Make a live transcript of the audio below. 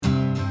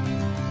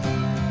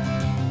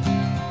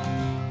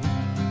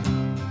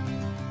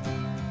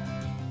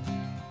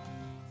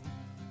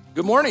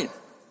Good morning.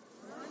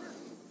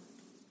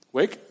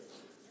 Wake?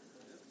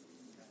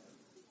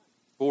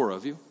 4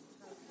 of you.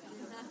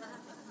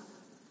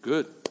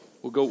 Good.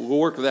 We'll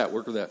work with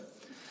that.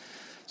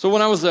 So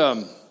when I was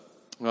a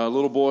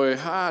little boy,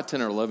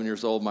 10 or 11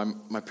 years old,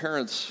 my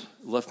parents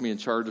left me in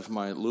charge of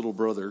my little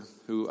brother,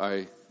 who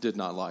I did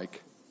not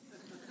like.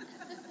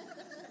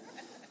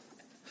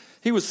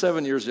 He was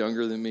 7 years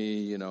younger than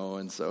me,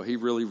 and so he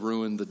really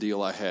ruined the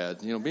deal I had.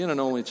 Being an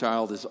only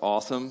child is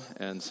awesome,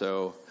 and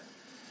so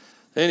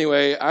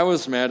anyway, I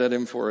was mad at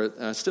him for it.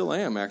 I still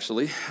am,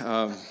 actually.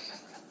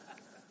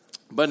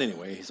 But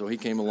anyway, so he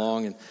came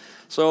along, and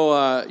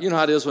so you know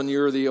how it is when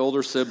you're the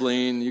older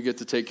sibling, you get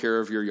to take care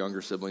of your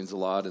younger siblings a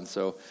lot, and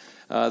so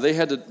they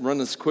had to run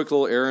this quick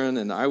little errand,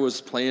 and I was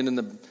playing in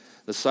the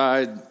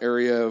side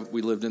area.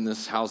 We lived in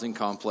this housing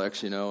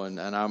complex,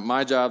 and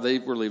my job, they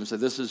were leaving, said,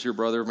 "This is your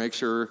brother, make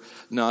sure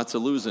not to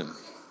lose him."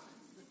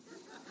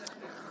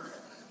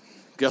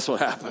 Guess what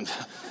happened?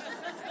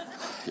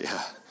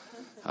 Yeah,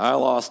 I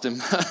lost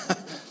him.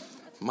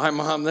 My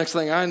mom, next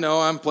thing I know,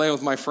 I'm playing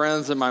with my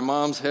friends, and my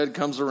mom's head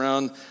comes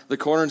around the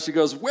corner, and she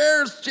goes,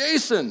 "Where's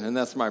Jason?" And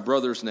that's my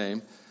brother's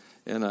name.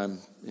 And I'm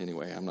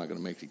not going to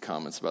make any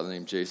comments about the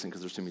name Jason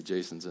because there's too many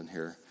Jasons in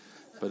here.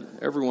 But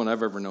everyone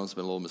I've ever known has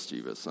been a little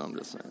mischievous, so I'm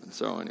just saying.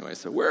 So anyway,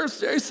 so where's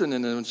Jason?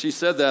 And then when she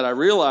said that, I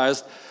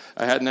realized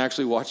I hadn't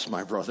actually watched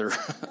my brother.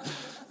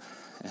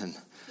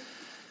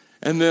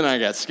 And then I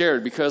got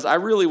scared because I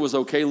really was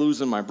okay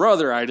losing my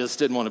brother. I just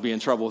didn't want to be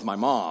in trouble with my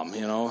mom,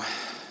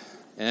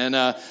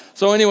 And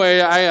so anyway,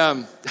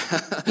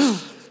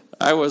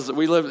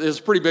 we lived, it was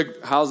a pretty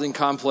big housing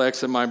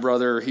complex, and my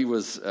brother, he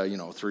was,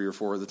 3 or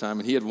 4 at the time,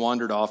 and he had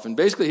wandered off, and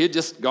basically he had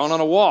just gone on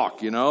a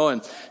walk,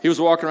 and he was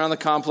walking around the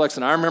complex,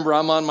 and I remember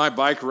I'm on my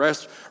bike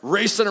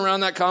racing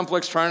around that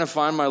complex trying to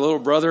find my little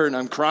brother, and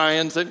I'm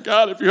crying, saying,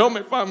 "God, if you help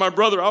me find my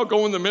brother, I'll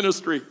go in the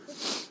ministry."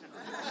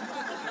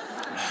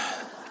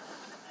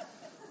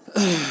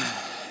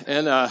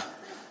 And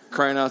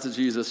crying out to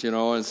Jesus,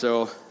 and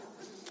so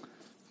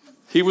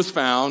he was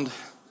found,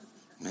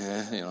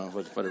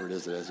 whatever it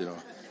is,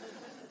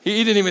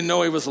 He didn't even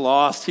know he was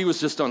lost. He was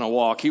just on a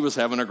walk. He was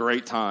having a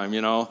great time,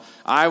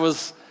 I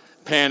was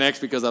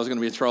panicked because I was going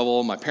to be in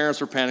trouble. My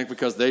parents were panicked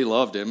because they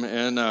loved him,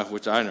 and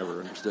which I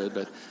never understood.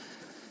 But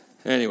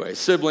anyway,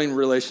 sibling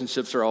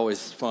relationships are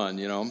always fun,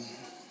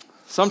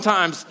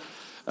 Sometimes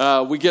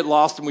we get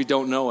lost and we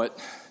don't know it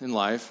in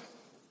life.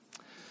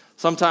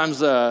 Sometimes,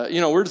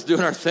 we're just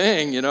doing our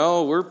thing,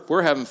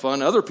 We're having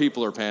fun. Other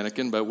people are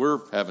panicking, but we're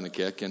having a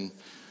kick.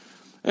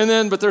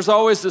 But there's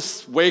always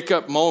this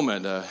wake-up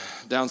moment.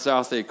 Down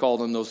south, they call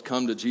them those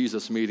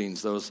come-to-Jesus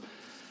meetings. There's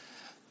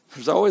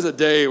always a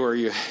day where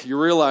you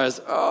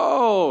realize,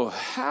 oh,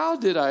 how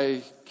did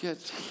I get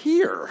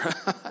here?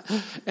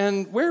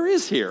 And where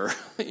is here,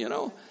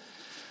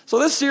 So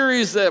this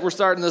series that we're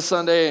starting this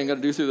Sunday and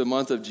going to do through the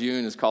month of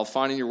June is called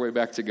Finding Your Way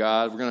Back to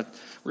God. We're going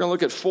to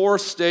look at 4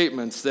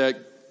 statements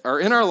that are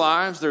in our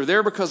lives. They're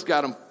there because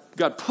God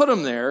put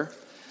them there.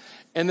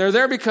 And they're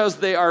there because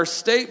they are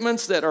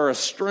statements that are a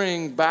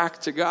string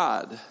back to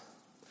God.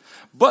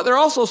 But they're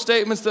also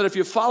statements that if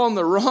you follow them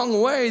the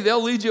wrong way,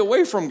 they'll lead you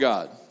away from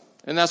God.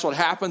 And that's what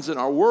happens in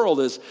our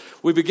world is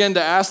we begin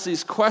to ask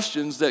these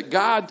questions that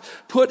God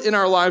put in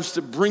our lives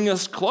to bring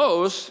us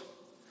close.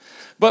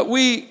 But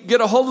we get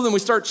a hold of them, we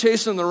start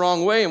chasing them the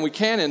wrong way, and we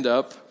can end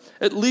up,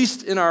 at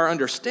least in our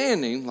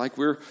understanding, like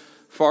we're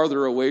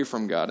farther away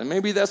from God. And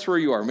maybe that's where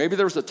you are. Maybe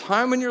there was a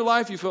time in your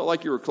life you felt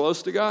like you were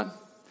close to God.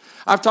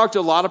 I've talked to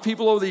a lot of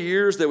people over the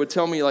years that would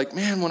tell me, like,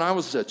 man, when I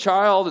was a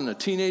child and a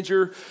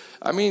teenager,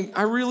 I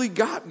really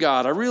got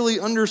God. I really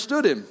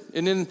understood him.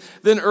 And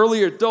then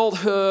early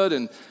adulthood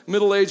and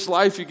middle-aged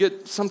life,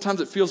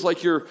 sometimes it feels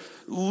like you're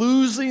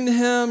losing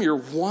him, you're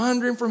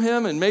wandering from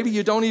him, and maybe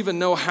you don't even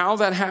know how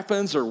that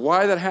happens or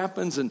why that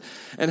happens. And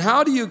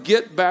how do you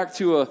get back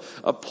to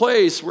a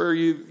place where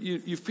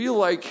you feel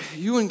like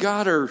you and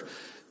God are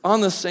on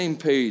the same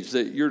page,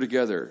 that you're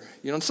together.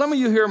 And some of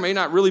you here may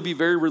not really be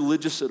very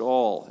religious at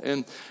all.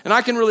 And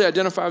I can really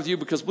identify with you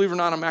because, believe it or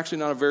not, I'm actually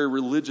not a very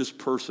religious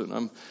person.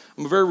 I'm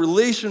a very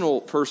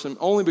relational person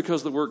only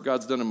because of the work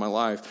God's done in my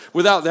life.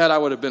 Without that, I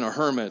would have been a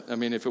hermit.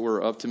 If it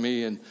were up to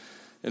me and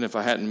if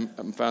I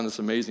hadn't found this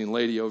amazing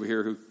lady over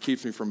here who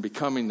keeps me from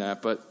becoming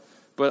that.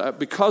 But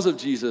because of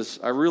Jesus,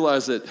 I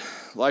realize that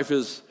life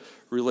is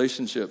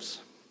relationships.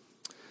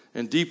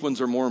 And deep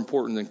ones are more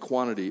important than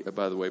quantity,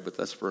 by the way, but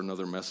that's for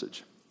another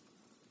message.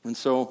 And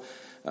so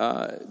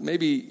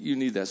maybe you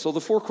need that. So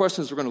the 4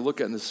 questions we're going to look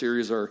at in this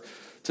series are,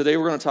 today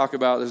we're going to talk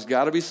about, there's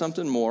got to be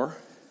something more,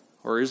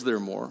 or is there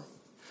more?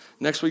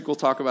 Next week we'll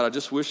talk about, I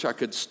just wish I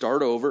could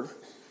start over.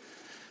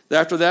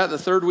 After that, the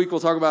 3rd week we'll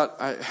talk about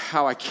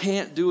how I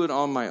can't do it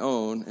on my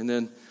own. And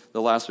then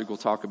the last week we'll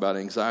talk about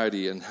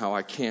anxiety and how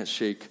I can't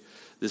shake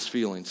this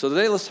feeling. So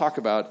today let's talk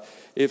about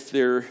if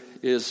there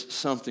is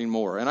something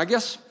more. And I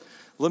guess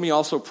let me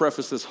also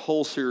preface this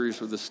whole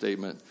series with this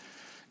statement.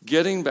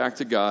 Getting back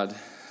to God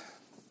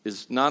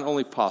is not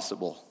only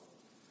possible,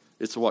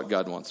 it's what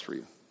God wants for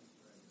you.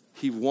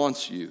 He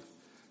wants you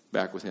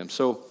back with him.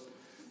 So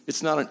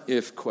it's not an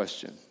if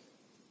question.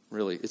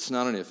 really. It's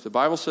not an if. The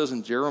Bible says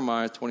in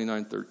Jeremiah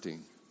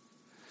 29:13,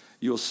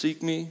 "You will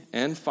seek me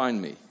and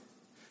find me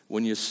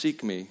when you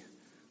seek me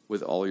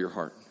with all your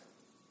heart."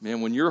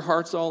 Man, when your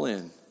heart's all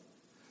in,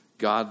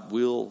 God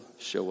will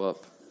show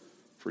up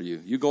for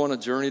you. You go on a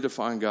journey to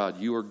find God.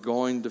 You are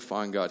going to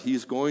find God.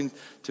 He's going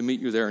to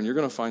meet you there, and you're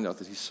going to find out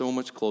that he's so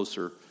much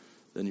closer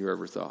than you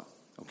ever thought.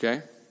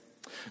 Okay?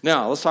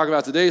 Now, let's talk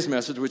about today's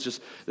message, which is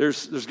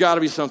there's got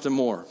to be something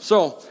more.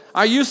 So,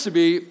 I used to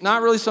be,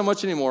 not really so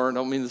much anymore, I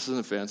don't mean this is an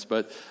offense,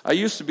 but I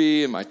used to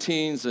be in my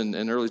teens and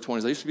early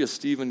 20s, I used to be a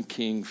Stephen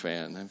King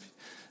fan.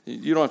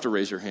 You don't have to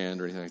raise your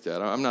hand or anything like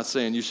that. I'm not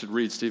saying you should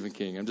read Stephen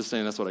King. I'm just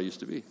saying that's what I used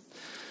to be.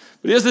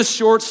 But he has this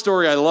short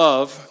story I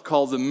love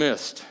called The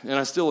Mist, and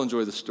I still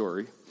enjoy the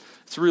story.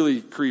 It's a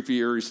really creepy,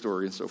 eerie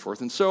story and so forth.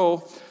 And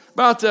so,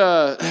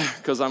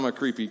 because I'm a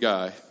creepy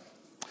guy,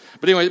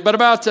 but anyway,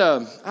 about,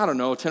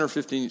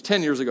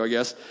 10 years ago, I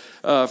guess,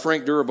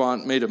 Frank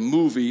Darabont made a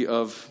movie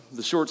of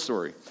the short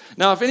story.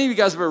 Now, if any of you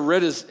guys have ever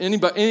read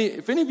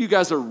if any of you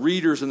guys are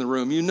readers in the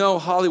room, you know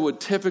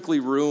Hollywood typically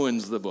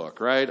ruins the book,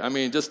 right? I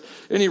mean, just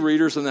any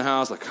readers in the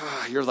house,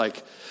 you're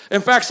like, in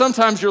fact,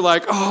 sometimes you're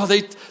like, oh,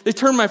 they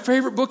turned my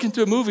favorite book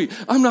into a movie.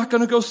 I'm not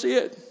going to go see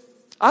it.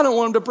 I don't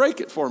want them to break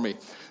it for me.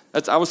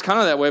 I was kind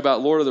of that way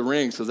about Lord of the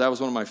Rings because that was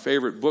one of my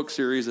favorite book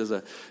series as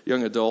a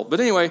young adult. But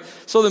anyway,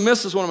 so The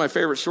Mist is one of my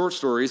favorite short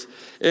stories.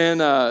 And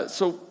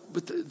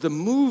but the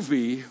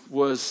movie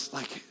was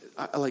like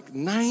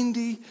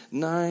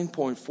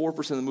 99.4%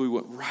 of the movie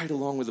went right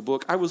along with the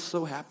book. I was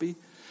so happy.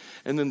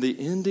 And then the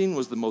ending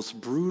was the most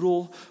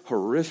brutal,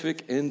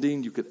 horrific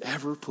ending you could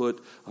ever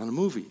put on a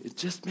movie. It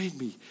just made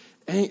me,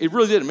 it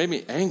really did. It made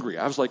me angry.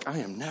 I was like, I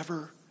am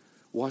never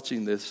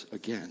watching this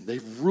again.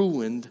 They've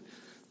ruined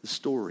the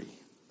story.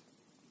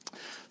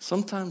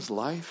 Sometimes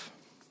life,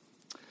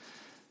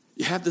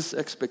 you have this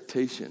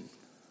expectation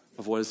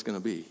of what it's going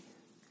to be.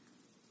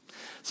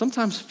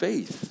 Sometimes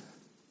faith,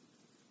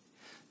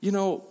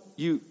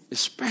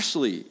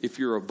 especially if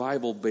you're a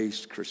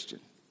Bible-based Christian,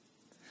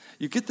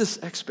 you get this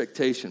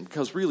expectation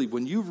because really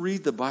when you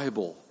read the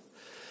Bible,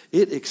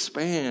 it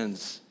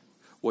expands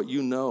what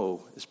you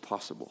know is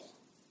possible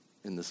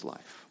in this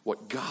life,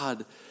 what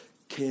God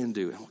can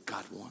do and what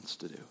God wants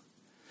to do.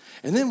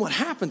 And then what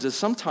happens is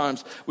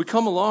sometimes we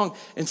come along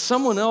and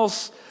someone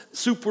else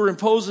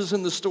superimposes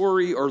in the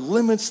story or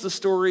limits the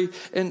story.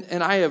 And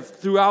I have,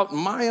 throughout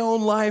my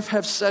own life,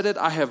 have said it.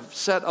 I have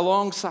sat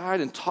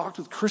alongside and talked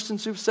with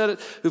Christians who've said it,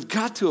 who've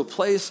got to a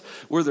place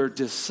where they're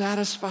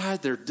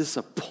dissatisfied, they're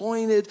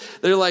disappointed.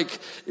 They're like,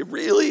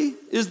 really?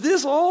 Is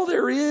this all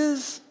there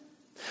is?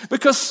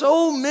 Because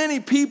so many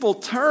people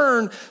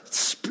turn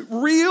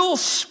real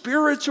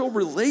spiritual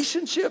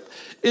relationship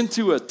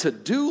into a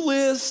to-do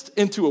list,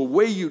 into a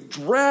way you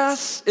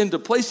dress, into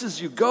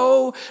places you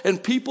go,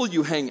 and people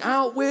you hang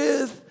out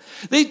with.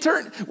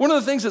 One of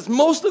the things that's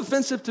most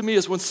offensive to me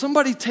is when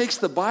somebody takes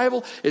the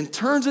Bible and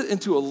turns it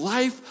into a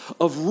life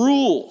of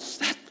rules.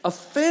 That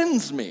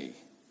offends me.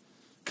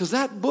 Because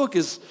that book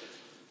it's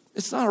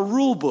not a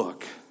rule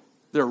book.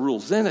 There are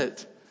rules in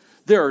it.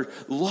 There are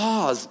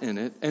laws in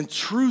it and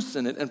truths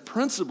in it and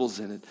principles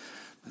in it.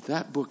 But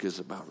that book is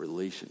about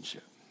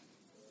relationship.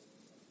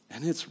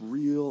 And it's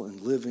real and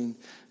living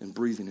and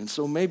breathing. And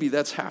so maybe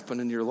that's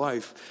happened in your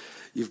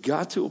life. You've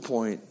got to a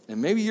point,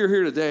 and maybe you're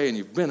here today and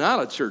you've been out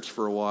of church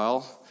for a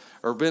while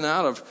or been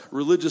out of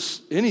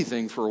religious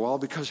anything for a while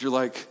because you're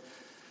like,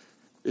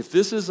 if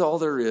this is all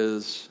there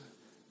is,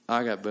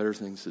 I got better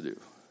things to do.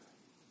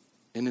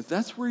 And if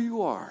that's where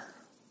you are,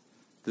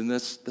 then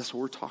that's what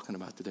we're talking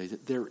about today,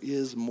 that there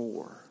is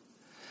more.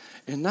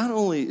 And not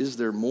only is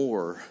there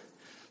more,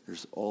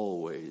 there's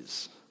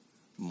always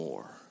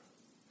more.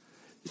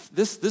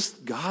 This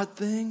God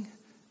thing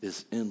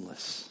is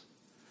endless.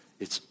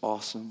 It's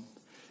awesome.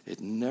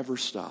 It never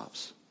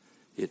stops.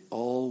 It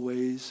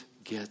always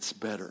gets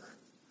better.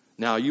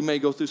 Now, you may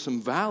go through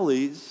some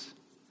valleys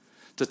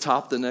to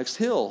top the next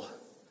hill,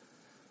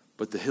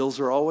 but the hills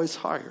are always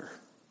higher,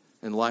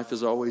 and life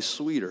is always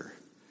sweeter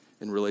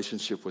in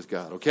relationship with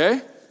God,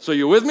 okay? So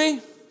you with me?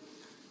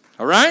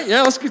 All right?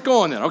 Yeah, let's get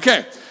going then.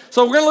 Okay.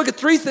 So we're going to look at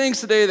three things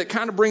today that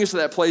kind of bring us to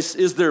that place,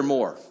 is there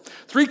more?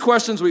 Three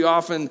questions we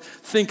often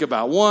think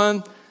about.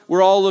 One,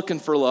 we're all looking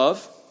for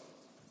love.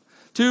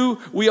 Two,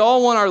 we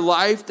all want our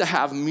life to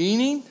have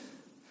meaning.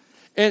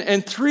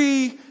 And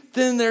three,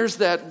 then there's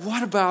that,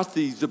 what about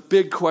the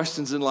big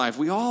questions in life?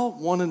 We all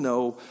want to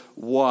know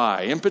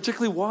why, and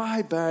particularly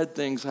why bad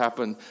things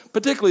happen,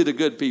 particularly to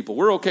good people.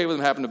 We're okay with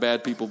them happening to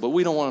bad people, but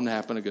we don't want them to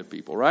happen to good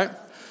people, right?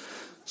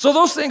 So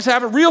those things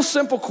happen, real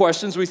simple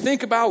questions we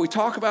think about, we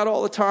talk about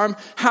all the time.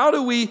 How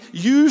do we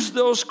use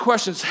those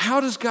questions? How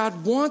does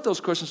God want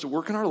those questions to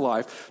work in our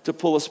life to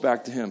pull us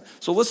back to Him?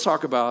 So let's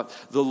talk about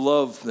the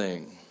love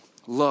thing.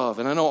 Love.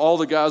 And I know all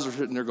the guys are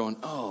sitting there going,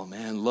 oh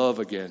man, love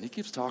again. He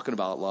keeps talking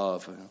about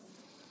love.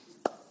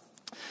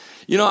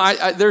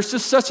 There's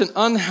just such an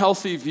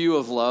unhealthy view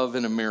of love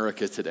in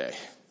America today.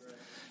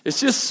 It's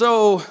just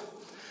so,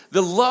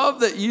 The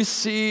love that you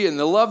see and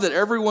the love that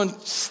everyone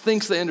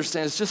thinks they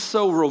understand is just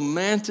so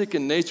romantic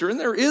in nature. And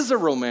there is a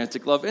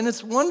romantic love, and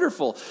it's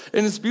wonderful,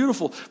 and it's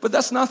beautiful. But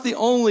that's not the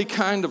only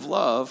kind of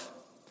love.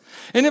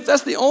 And if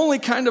that's the only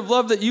kind of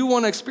love that you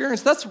want to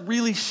experience, that's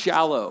really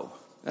shallow.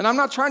 And I'm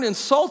not trying to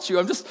insult you.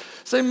 I'm just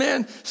saying,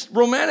 man,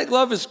 romantic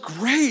love is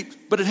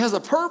great, but it has a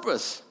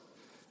purpose.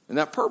 And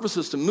that purpose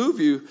is to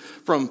move you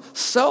from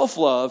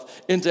self-love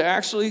into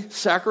actually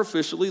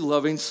sacrificially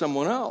loving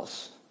someone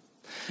else.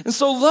 And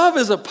so love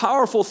is a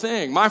powerful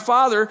thing. My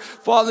father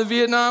fought in the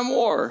Vietnam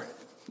War,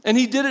 and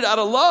he did it out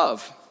of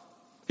love.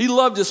 He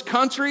loved his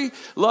country,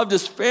 loved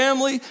his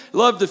family,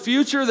 loved the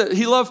future, that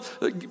he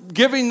loved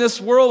giving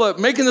this world,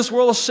 making this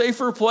world a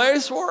safer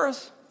place for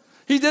us.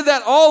 He did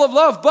that all of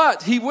love,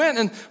 but he went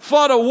and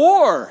fought a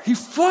war. He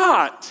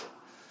fought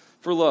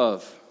for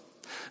love.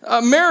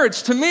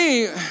 Marriage, to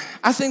me,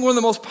 I think one of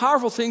the most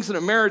powerful things in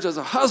a marriage as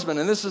a husband,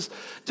 and this is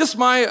just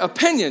my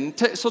opinion,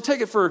 so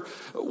take it for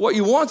what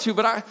you want to,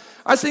 but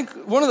I think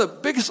one of the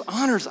biggest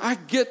honors I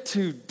get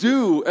to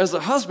do as a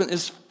husband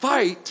is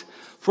fight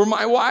for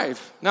my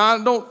wife. Now,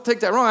 don't take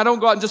that wrong. I don't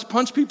go out and just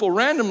punch people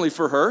randomly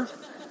for her.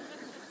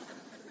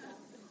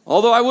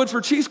 Although I would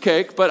for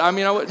cheesecake, but I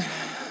mean, I would.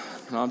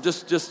 No,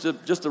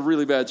 just a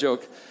really bad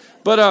joke.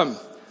 But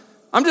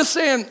I'm just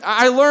saying,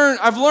 I've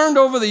learned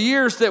over the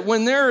years that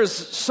when there is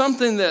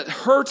something that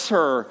hurts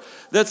her,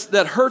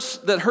 that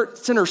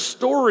hurts in her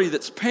story,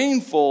 that's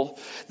painful,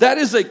 that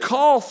is a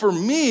call for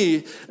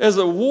me as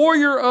a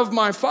warrior of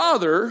my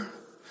father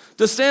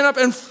to stand up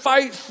and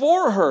fight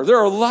for her. There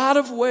are a lot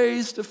of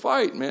ways to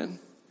fight, man.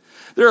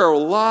 There are a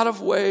lot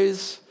of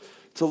ways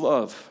to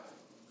love.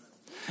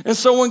 And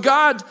so when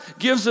God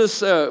gives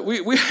us,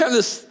 we have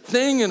this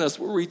thing in us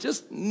where we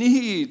just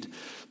need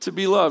to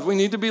be loved. We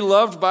need to be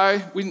loved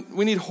by,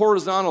 we need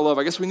horizontal love.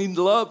 I guess we need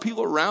to love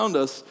people around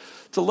us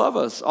to love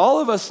us. All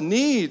of us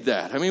need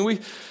that. I mean, we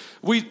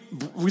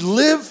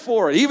live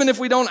for it, even if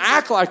we don't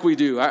act like we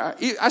do.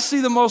 I see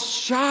the most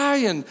shy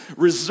and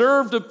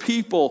reserved of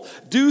people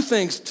do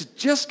things to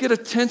just get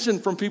attention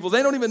from people.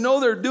 They don't even know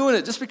they're doing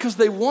it just because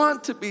they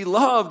want to be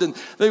loved and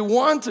they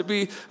want to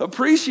be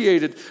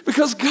appreciated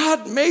because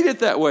God made it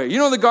that way. You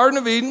know, in the Garden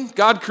of Eden,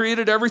 God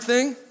created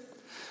everything.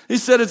 He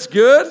said it's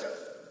good.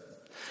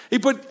 He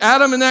put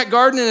Adam in that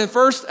garden, and at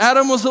first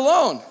Adam was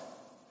alone.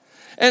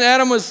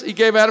 And he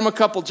gave Adam a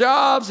couple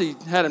jobs. He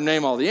had him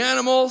name all the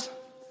animals.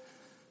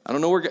 I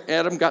don't know where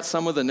Adam got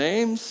some of the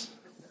names.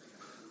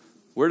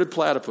 Where did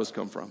platypus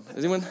come from?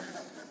 Anyone?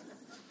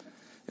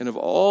 And of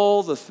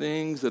all the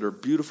things that are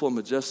beautiful and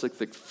majestic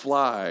that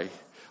fly,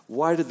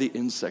 why did the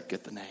insect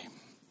get the name?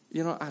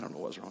 You know, I don't know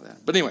what's wrong with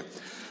that. But anyway,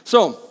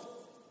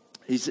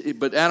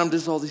 but Adam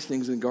does all these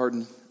things in the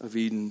Garden of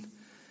Eden,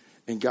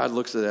 and God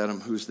looks at Adam,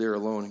 who's there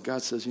alone, and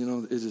God says, you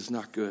know, it is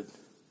not good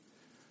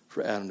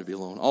for Adam to be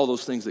alone. All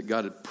those things that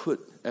God had put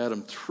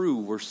Adam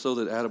through were so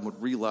that Adam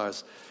would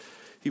realize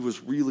he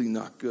was really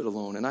not good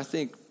alone. And I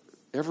think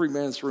every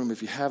man in this room,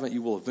 if you haven't,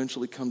 you will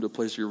eventually come to a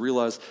place where you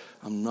realize,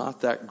 I'm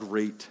not that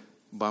great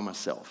by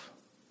myself.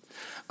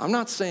 I'm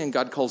not saying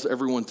God calls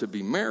everyone to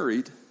be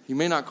married. He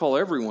may not call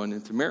everyone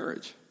into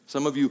marriage.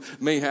 Some of you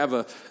may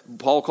have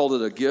Paul called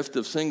it a gift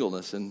of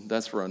singleness, and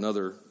that's for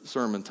another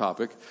sermon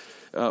topic.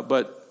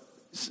 But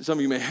some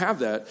of you may have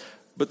that.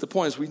 But the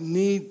point is, we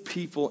need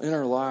people in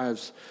our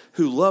lives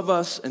who love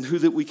us and who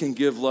that we can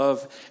give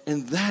love,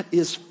 and that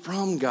is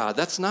from God.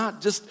 That's not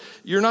just,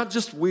 you're not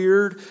just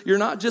weird, you're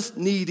not just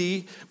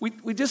needy. We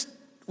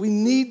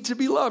need to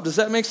be loved. Does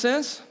that make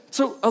sense?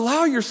 So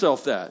allow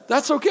yourself that.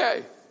 That's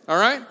okay. All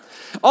right?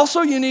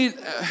 Also, you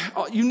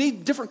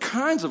need different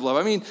kinds of love.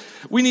 I mean,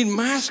 we need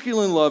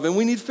masculine love and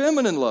we need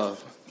feminine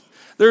love.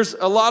 There's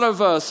a lot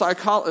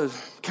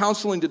of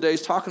counseling today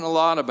is talking a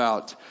lot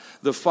about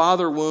the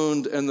father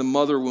wound and the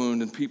mother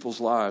wound in people's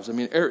lives. I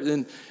mean,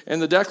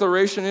 and the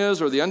declaration is,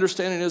 or the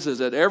understanding is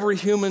that every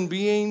human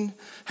being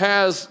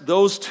has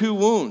those two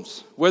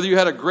wounds. Whether you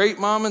had a great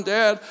mom and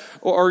dad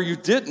or you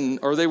didn't,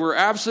 or they were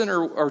absent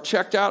or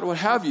checked out, what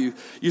have you,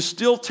 you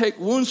still take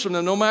wounds from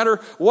them no matter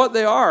what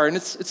they are. And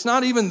it's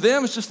not even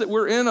them, it's just that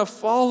we're in a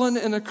fallen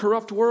and a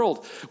corrupt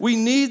world. We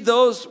need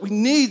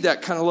that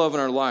kind of love in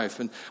our life.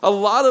 And a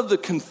lot of the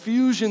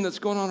confusion that's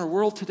going on in our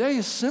world today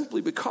is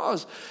simply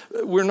because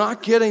we're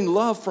not getting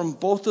love from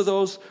both of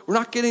those. We're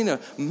not getting a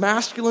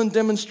masculine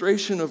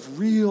demonstration of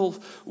real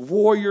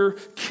warrior,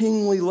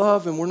 kingly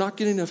love, and we're not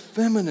getting a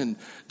feminine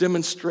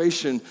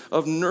demonstration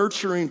of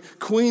nurturing,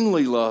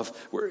 queenly love.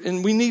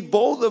 And we need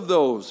both of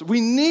those.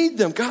 We need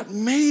them. God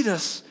made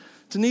us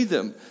to need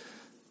them.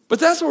 But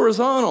that's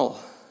horizontal.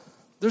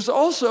 There's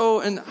also,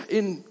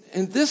 and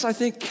this I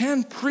think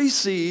can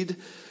precede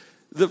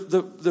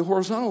the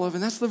horizontal love,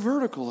 and that's the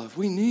vertical love.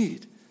 We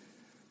need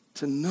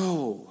to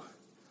know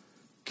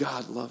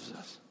God loves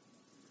us.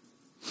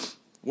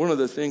 One of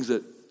the things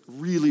that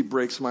really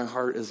breaks my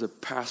heart as a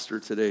pastor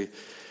today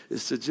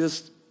is to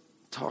just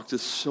talk to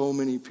so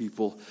many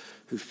people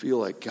who feel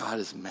like God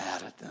is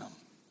mad at them.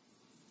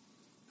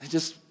 They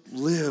just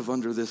live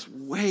under this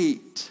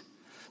weight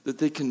that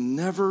they can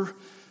never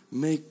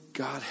make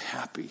God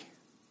happy.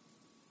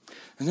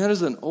 And that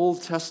is an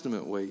Old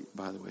Testament weight,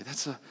 by the way.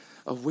 That's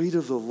a weight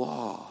of the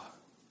law.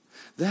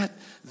 That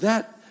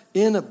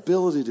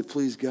inability to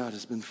please God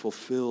has been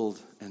fulfilled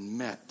and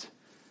met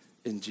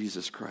in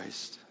Jesus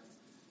Christ.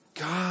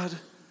 God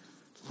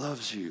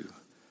loves you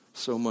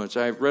so much.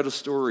 I read a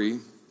story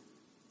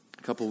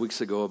a couple of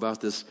weeks ago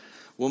about this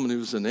woman who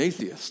was an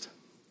atheist.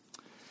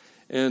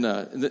 And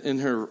in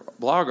her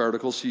blog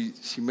article, she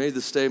made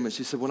the statement.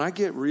 She said, when I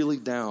get really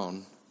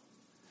down,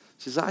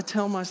 she says, I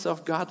tell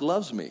myself God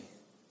loves me.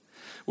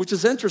 Which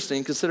is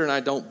interesting considering I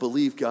don't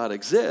believe God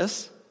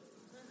exists.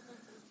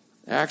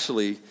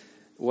 Actually,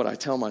 what I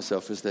tell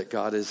myself is that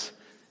God is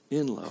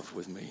in love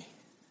with me.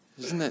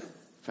 Isn't that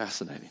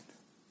fascinating?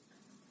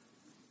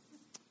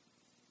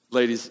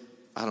 Ladies,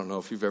 I don't know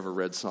if you've ever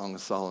read Song of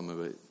Solomon,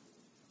 but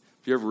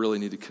if you ever really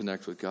need to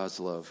connect with God's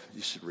love,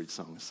 you should read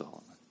Song of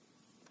Solomon.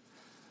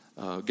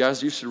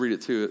 Guys, you should read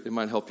it too. It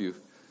might help you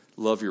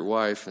love your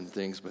wife and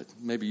things, but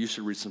maybe you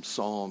should read some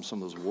psalms,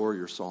 some of those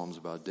warrior psalms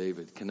about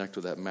David. Connect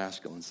with that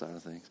masculine side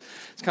of things.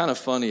 It's kind of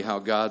funny how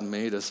God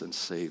made us and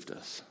saved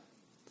us.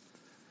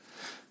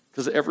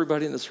 Because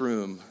everybody in this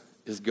room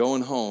is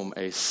going home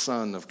a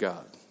son of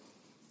God.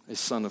 A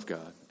son of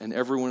God. And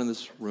everyone in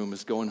this room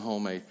is going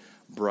home a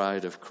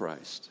bride of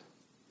Christ.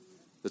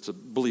 That's a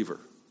believer.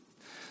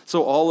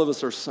 So all of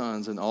us are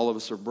sons and all of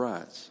us are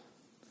brides.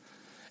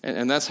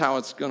 And that's how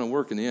it's going to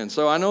work in the end.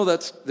 So I know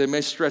they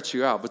may stretch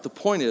you out, but the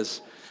point is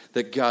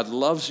that God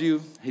loves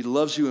you. He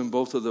loves you in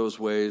both of those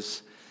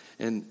ways.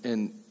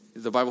 And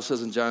the Bible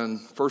says in 1 John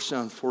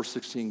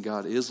 4:16,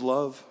 God is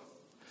love.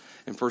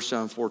 And 1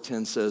 John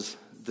 4:10 says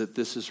that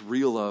this is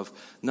real love,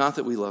 not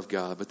that we love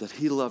God, but that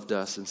he loved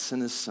us and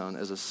sent his son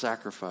as a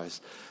sacrifice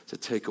to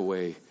take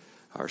away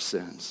our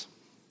sins.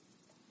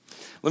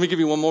 Let me give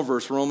you one more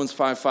verse, Romans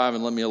 5:5,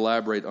 and let me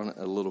elaborate on it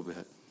a little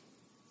bit.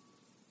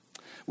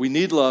 We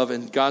need love,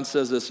 and God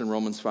says this in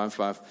Romans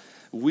 5:5.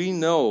 We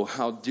know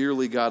how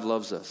dearly God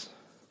loves us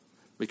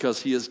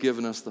because he has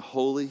given us the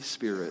Holy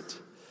Spirit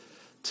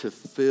to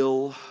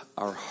fill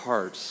our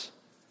hearts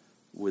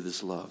with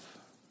his love.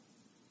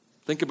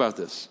 Think about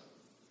this.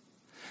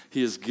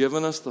 He has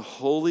given us the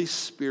Holy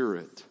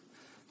Spirit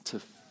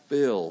to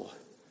fill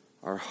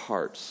our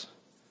hearts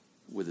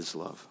with his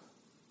love.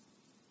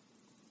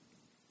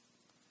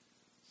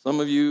 Some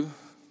of you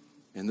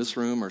in this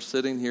room are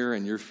sitting here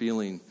and you're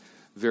feeling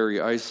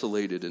very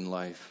isolated in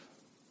life.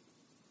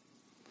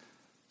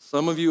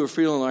 Some of you are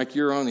feeling like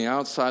you're on the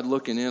outside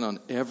looking in on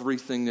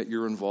everything that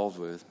you're involved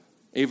with,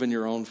 even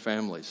your own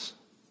families.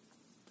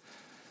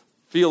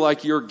 Feel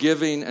like you're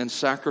giving and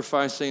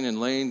sacrificing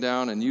and laying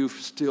down, and you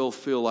still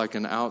feel like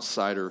an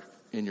outsider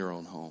in your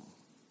own home.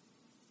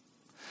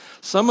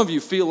 Some of you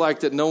feel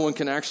like that no one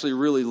can actually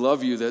really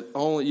love you, that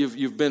only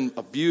you've been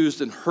abused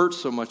and hurt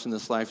so much in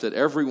this life that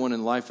everyone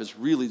in life is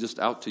really just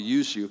out to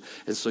use you,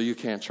 and so you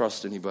can't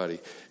trust anybody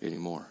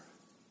anymore.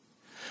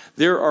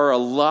 There are a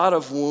lot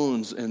of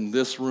wounds in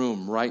this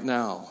room right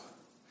now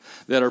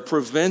that are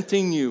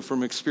preventing you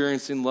from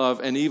experiencing love,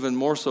 and even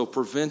more so,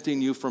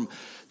 preventing you from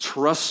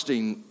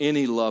trusting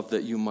any love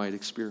that you might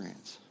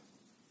experience.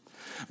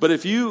 But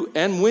if you,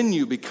 and when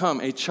you become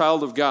a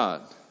child of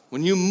God,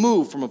 when you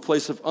move from a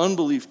place of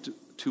unbelief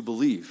to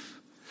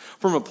belief,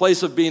 from a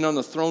place of being on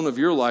the throne of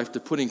your life to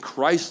putting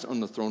Christ on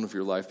the throne of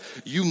your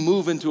life, you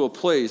move into a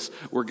place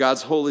where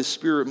God's Holy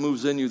Spirit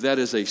moves in you. That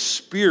is a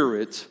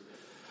spirit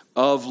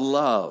of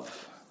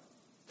love.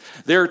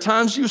 There are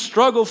times you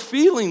struggle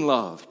feeling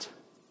loved.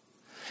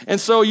 And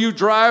so you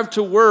drive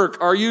to work,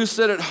 or you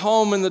sit at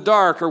home in the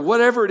dark, or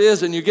whatever it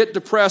is, and you get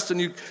depressed,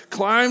 and you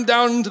climb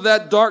down into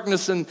that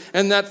darkness and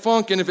that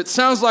funk. And if it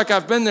sounds like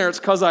I've been there, it's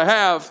because I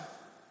have.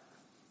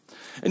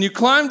 And you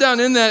climb down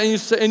in that,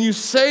 and you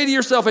say to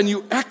yourself, and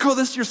you echo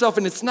this to yourself,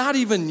 and it's not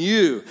even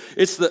you.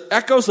 It's the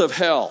echoes of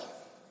hell.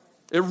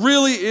 It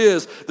really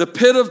is the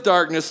pit of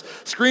darkness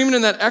screaming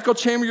in that echo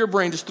chamber of your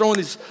brain, just throwing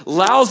these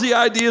lousy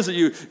ideas at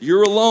you.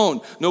 You're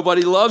alone.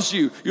 Nobody loves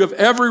you. You have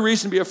every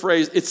reason to be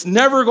afraid. It's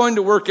never going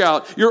to work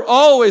out. You're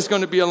always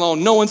going to be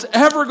alone. No one's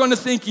ever going to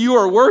think you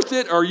are worth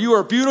it or you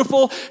are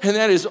beautiful, and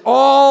that is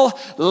all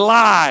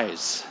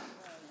lies.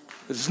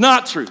 It's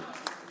not true.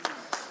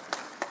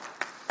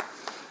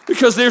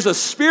 Because there's a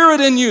spirit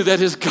in you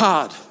that is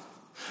God,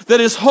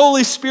 that is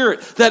Holy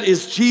Spirit, that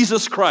is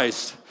Jesus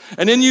Christ.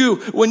 And in you,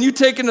 when you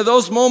take into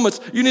those moments,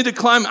 you need to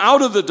climb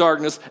out of the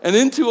darkness and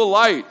into a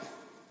light.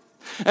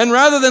 And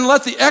rather than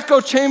let the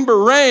echo chamber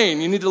reign,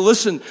 you need to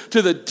listen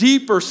to the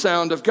deeper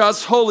sound of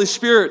God's Holy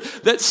Spirit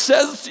that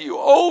says to you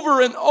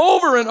over and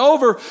over and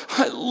over,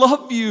 I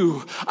love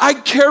you. I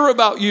care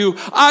about you.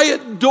 I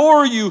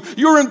adore you.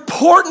 You're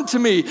important to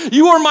me.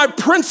 You are my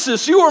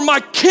princess. You are my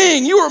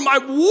king. You are my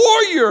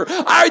warrior.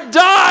 I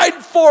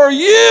died for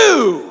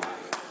you.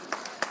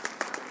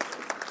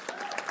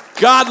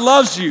 God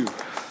loves you.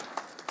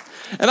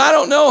 And I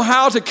don't know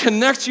how to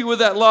connect you with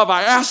that love.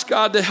 I ask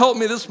God to help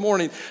me this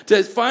morning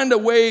to find a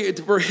way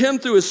for him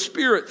through his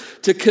Spirit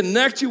to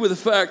connect you with the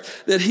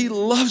fact that he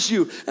loves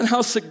you and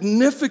how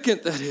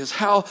significant that is,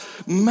 how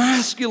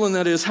masculine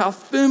that is, how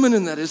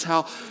feminine that is,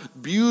 how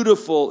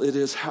beautiful it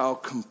is, how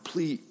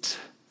complete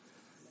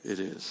it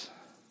is.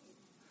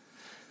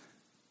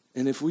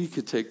 And if we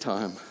could take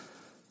time,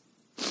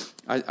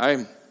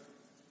 I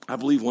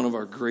believe one of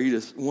our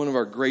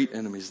great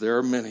enemies, there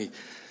are many,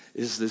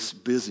 is this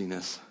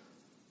busyness.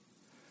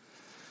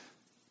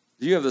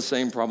 Do you have the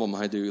same problem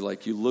I do?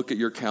 Like you look at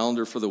your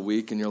calendar for the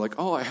week and you're like,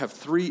 oh, I have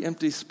 3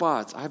 empty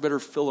spots. I better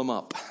fill them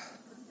up.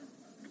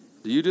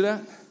 Do you do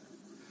that?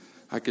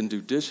 I can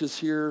do dishes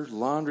here,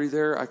 laundry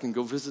there. I can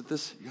go visit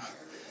this.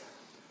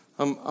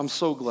 I'm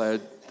so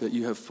glad that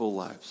you have full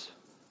lives.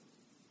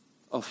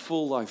 A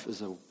full life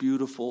is a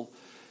beautiful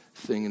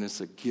thing, and it's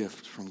a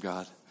gift from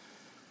God.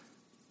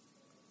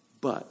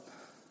 But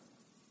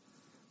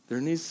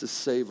there needs to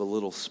save a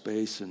little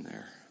space in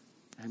there.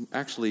 And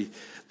actually,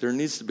 there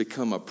needs to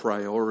become a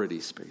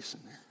priority space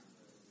in there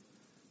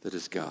that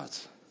is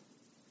God's.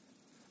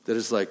 That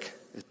is like,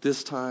 at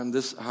this time,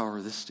 this hour,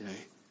 this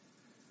day,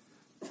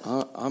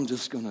 I'm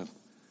just going to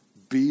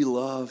be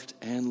loved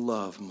and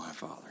love my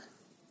Father.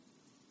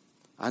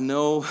 I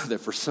know that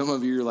for some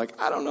of you, you're like,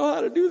 I don't know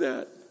how to do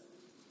that.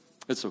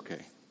 It's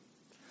okay.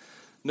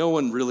 No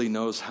one really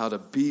knows how to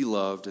be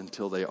loved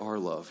until they are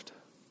loved.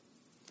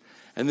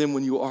 And then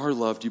when you are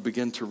loved, you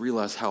begin to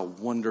realize how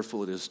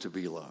wonderful it is to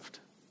be loved.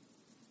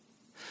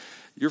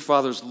 Your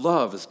Father's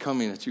love is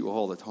coming at you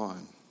all the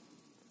time.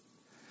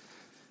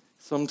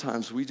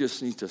 Sometimes we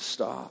just need to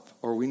stop,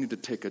 or we need to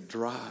take a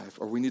drive,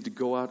 or we need to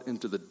go out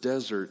into the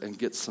desert and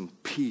get some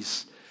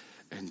peace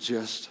and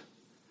just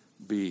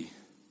be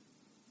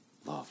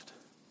loved.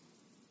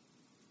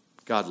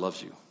 God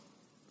loves you.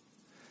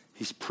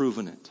 He's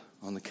proven it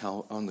on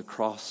the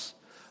cross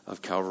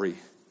of Calvary.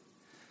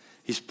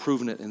 He's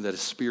proven it in that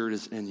His Spirit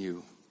is in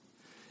you.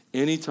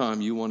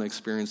 Anytime you want to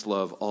experience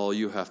love, all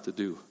you have to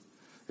do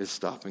is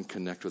stop and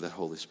connect with that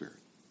Holy Spirit.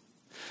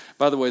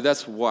 By the way,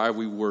 that's why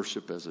we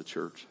worship as a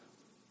church.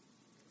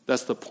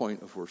 That's the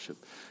point of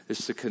worship,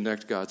 is to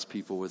connect God's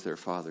people with their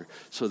Father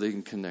so they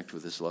can connect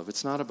with His love.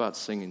 It's not about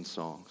singing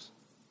songs.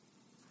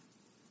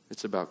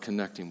 It's about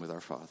connecting with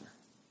our Father.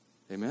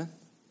 Amen?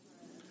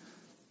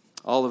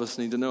 All of us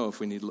need to know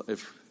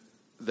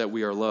that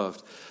we are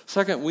loved.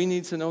 Second, we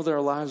need to know that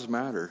our lives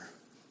matter.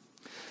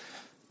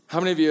 How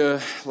many of you,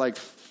 like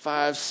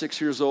 5,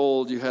 6 years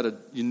old, you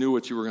knew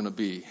what you were going to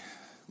be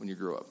when you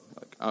grew up?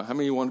 Like, how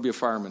many of you wanted to be a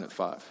fireman at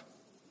 5?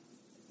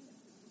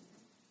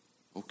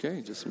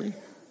 Okay, just me.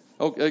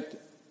 Okay,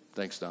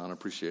 thanks, Don. I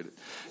appreciate it.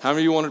 How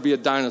many of you wanted to be a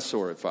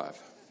dinosaur at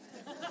 5?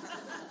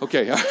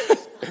 Okay,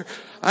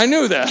 I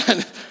knew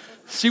that.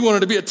 She wanted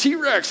to be a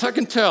T-Rex, I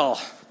can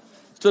tell.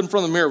 Stood in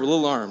front of the mirror with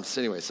little arms.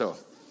 Anyway, so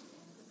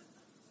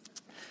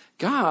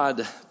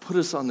God put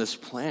us on this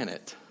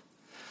planet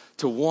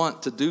to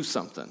want to do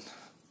something,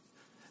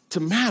 to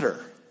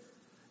matter.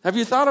 Have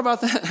you thought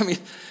about that? I mean,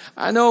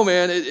 I know,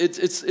 man,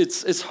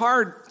 it's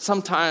hard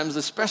sometimes,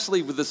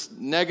 especially with this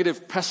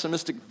negative,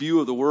 pessimistic view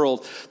of the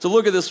world, to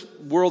look at this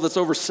world that's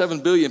over 7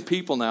 billion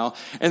people now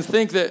and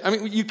think that, I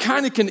mean, you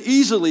kind of can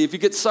easily, if you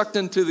get sucked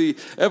into the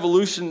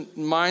evolutionary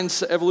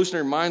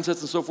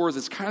mindsets and so forth,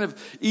 it's kind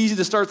of easy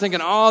to start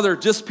thinking, oh, they're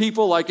just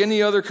people like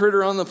any other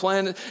critter on the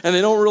planet, and they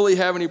don't really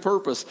have any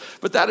purpose.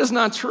 But that is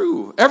not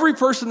true. Every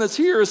person that's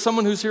here is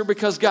someone who's here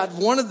because God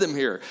wanted them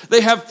here. They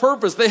have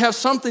purpose. They have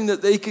something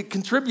that they could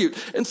contribute,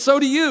 and so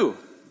do you.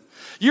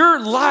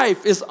 Your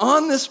life is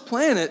on this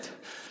planet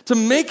to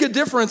make a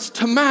difference,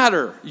 to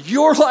matter.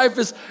 Your life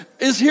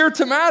is here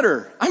to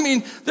matter. I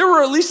mean, there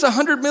were at least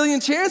 100 million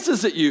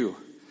chances at you.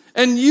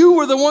 And you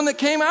were the one that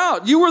came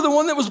out. You were the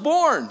one that was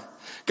born.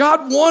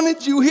 God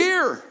wanted you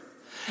here.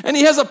 And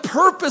He has a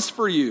purpose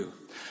for you.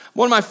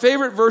 One of my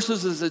favorite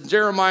verses is in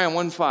Jeremiah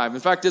 1:5.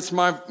 In fact, it's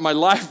my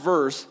life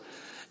verse.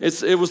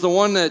 It was the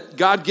one that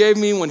God gave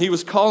me when He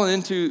was calling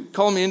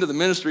me into the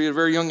ministry at a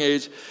very young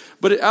age.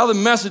 But out of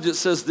the Message, it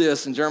says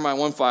this in Jeremiah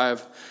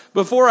 1:5.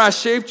 Before I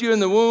shaped you in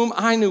the womb,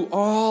 I knew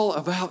all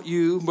about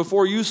you.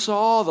 Before you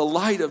saw the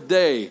light of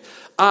day,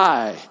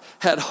 I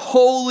had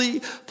holy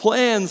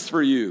plans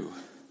for you.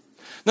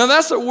 Now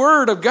that's a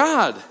word of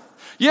God.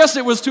 Yes,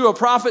 it was to a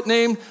prophet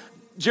named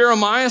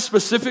Jeremiah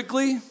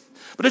specifically.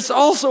 But it's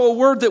also a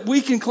word that we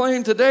can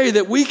claim today,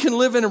 that we can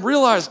live in and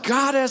realize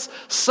God has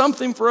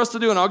something for us to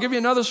do. And I'll give you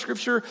another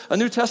scripture, a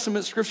New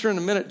Testament scripture in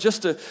a minute,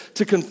 just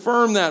to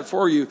confirm that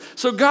for you.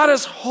 So God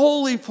has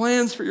holy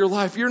plans for your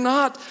life. You're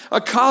not a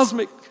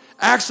cosmic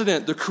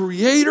accident. The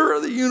creator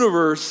of the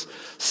universe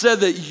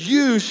said that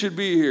you should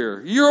be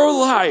here. Your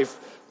life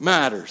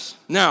matters.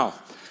 Now,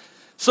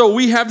 so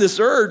we have this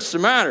urge to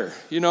matter.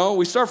 You know,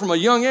 we start from a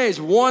young age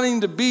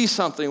wanting to be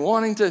something,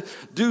 wanting to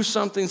do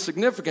something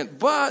significant.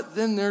 But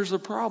then there's a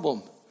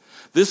problem.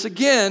 This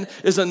again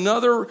is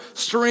another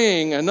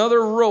string,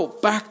 another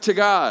rope back to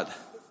God.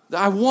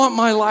 I want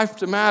my life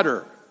to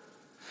matter.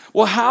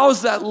 Well, how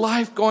is that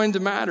life going to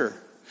matter?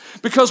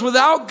 Because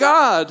without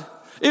God,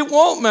 it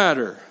won't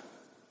matter.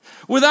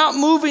 Without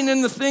moving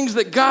in the things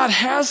that God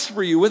has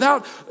for you,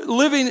 without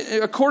living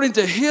according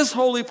to His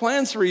holy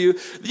plans for you,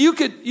 you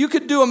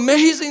could do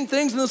amazing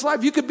things in this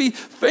life. You could be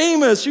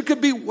famous, you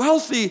could be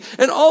wealthy,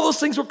 and all those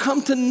things will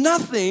come to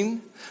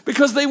nothing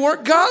because they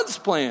weren't God's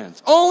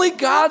plans. Only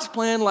God's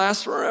plan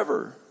lasts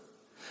forever.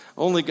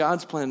 Only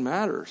God's plan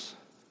matters.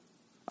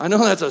 I know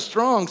that's a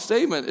strong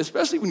statement,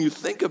 especially when you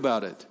think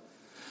about it.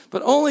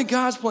 But only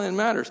God's plan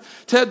matters.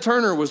 Ted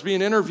Turner was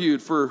being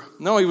interviewed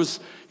he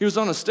was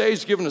on a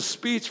stage giving a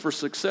speech for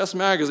Success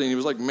Magazine. He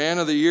was like Man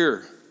of the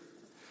Year.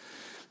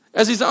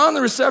 As he's on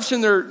the reception,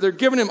 they're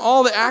giving him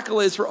all the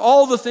accolades for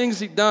all the things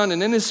he'd done.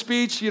 And in his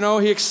speech, he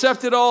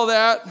accepted all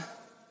that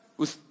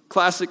with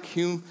classic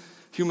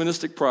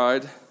humanistic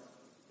pride.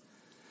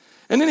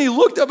 And then he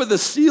looked up at the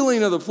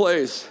ceiling of the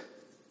place.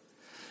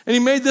 And he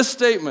made this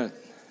statement,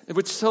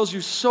 which tells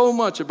you so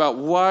much about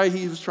why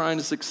he was trying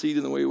to succeed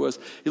in the way he was.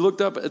 He looked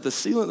up at the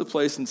ceiling of the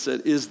place and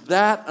said, "Is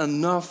that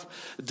enough,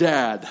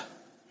 Dad?"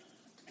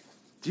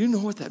 Do you know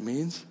what that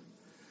means?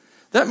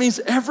 That means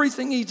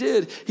everything he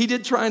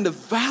did trying to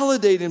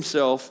validate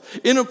himself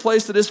in a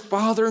place that his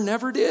father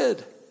never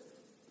did.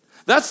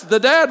 That's the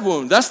dad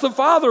wound. That's the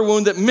father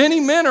wound that many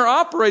men are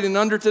operating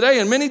under today,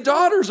 and many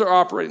daughters are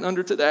operating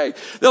under today.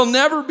 There'll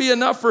never be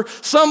enough for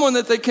someone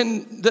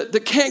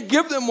that can't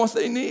give them what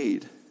they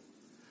need.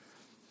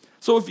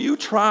 So if you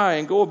try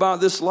and go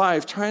about this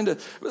life trying to,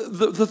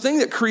 the thing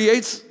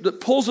that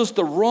pulls us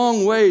the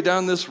wrong way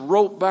down this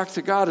rope back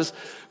to God is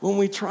when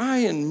we try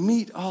and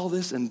meet all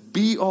this and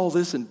be all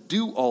this and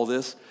do all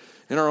this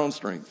in our own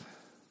strength.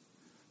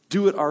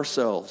 Do it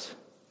ourselves.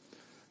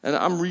 And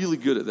I'm really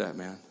good at that,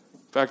 man.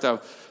 In fact,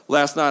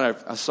 last night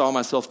I saw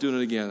myself doing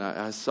it again.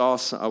 I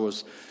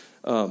was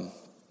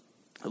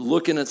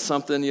looking at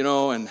something,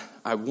 and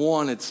I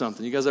wanted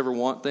something. You guys ever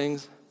want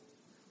things?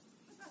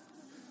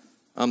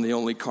 I'm the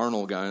only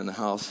carnal guy in the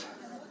house.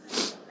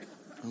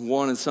 I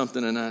wanted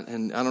something,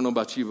 and I don't know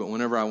about you, but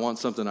whenever I want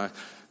something,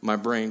 my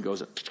brain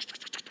goes,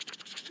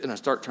 and I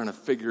start trying to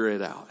figure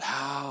it out.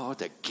 How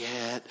to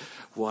get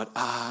what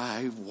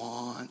I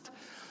want.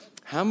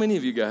 How many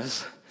of you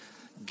guys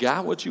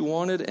got what you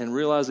wanted and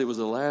realized it was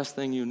the last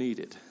thing you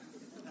needed?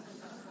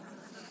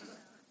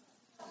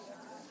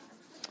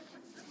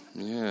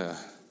 Yeah.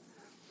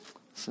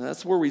 So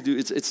that's where we do.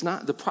 It's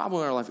not, the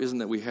problem in our life isn't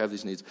that we have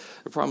these needs.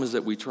 The problem is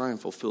that we try and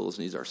fulfill those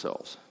needs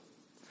ourselves.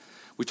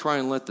 We try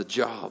and let the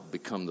job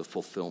become the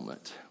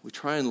fulfillment. We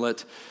try and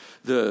let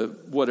the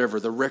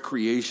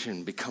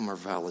recreation become our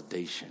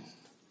validation.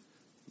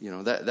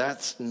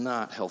 That's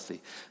not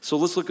healthy. So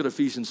let's look at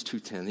Ephesians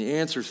 2:10. The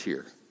answer's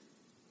here.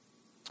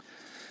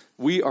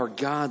 We are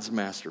God's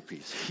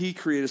masterpiece. He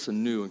created us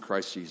anew in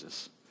Christ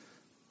Jesus,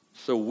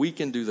 so we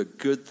can do the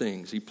good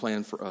things He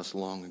planned for us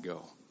long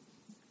ago.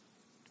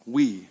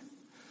 We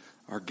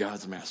are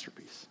God's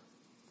masterpiece.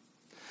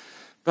 In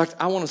fact,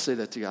 I want to say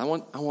that to you.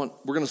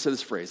 We're going to say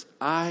this phrase: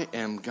 I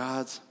am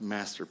God's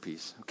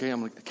masterpiece. Okay, I'm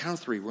going to count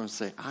of 3. We're going to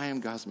say, I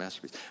am God's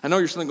masterpiece. I know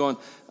you're sitting going,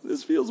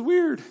 this feels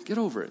weird. Get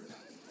over it.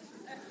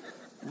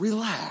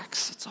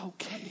 Relax. It's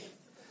okay.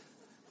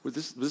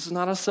 This is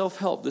not a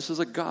self-help. This is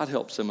a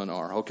God-help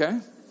seminar, okay?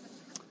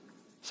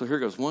 So here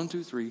goes. 1,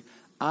 2, 3.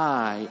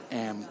 I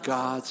am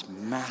God's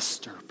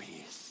masterpiece.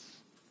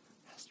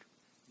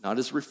 Not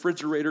his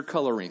refrigerator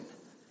coloring.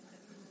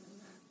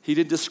 He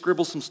didn't just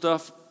scribble some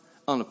stuff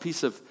on a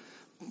piece of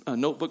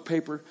notebook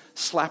paper,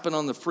 slap it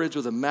on the fridge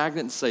with a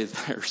magnet and say,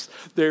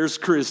 there's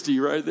Christy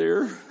right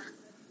there.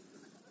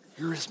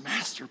 You're his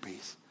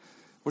masterpiece.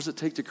 What does it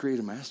take to create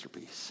a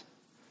masterpiece?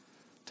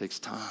 It takes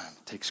time.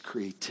 It takes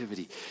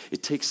creativity.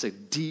 It takes a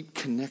deep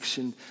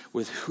connection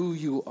with who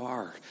you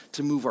are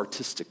to move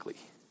artistically.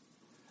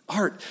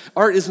 Art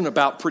isn't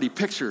about pretty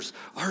pictures.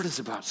 Art is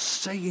about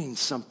saying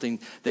something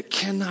that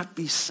cannot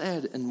be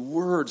said in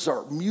words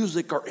or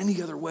music or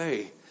any other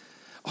way.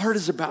 Art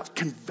is about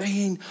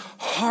conveying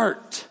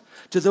heart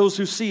to those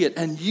who see it.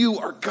 And you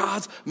are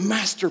God's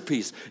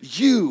masterpiece.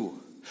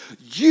 You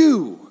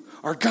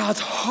are God's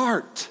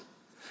heart.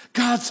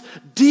 God's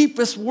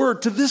deepest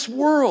word to this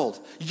world.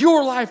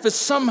 Your life is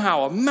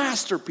somehow a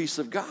masterpiece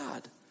of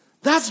God.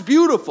 That's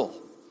beautiful.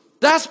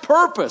 That's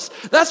purpose.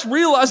 That's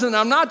realizing that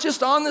I'm not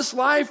just on this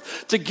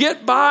life to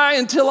get by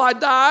until I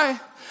die,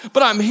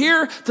 but I'm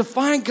here to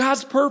find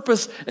God's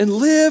purpose and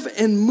live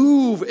and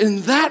move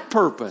in that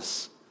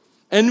purpose.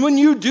 And when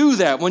you do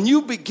that, when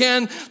you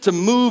begin to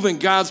move in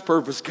God's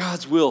purpose,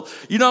 God's will,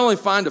 you not only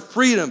find a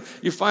freedom,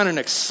 you find an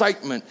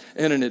excitement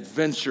and an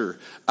adventure.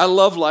 I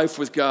love life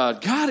with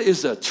God. God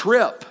is a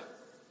trip.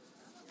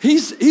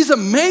 He's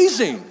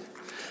amazing.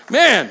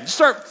 Man, you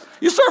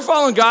start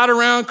following God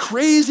around,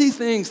 crazy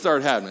things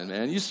start happening,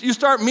 man. You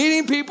start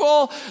meeting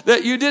people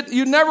that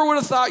you never would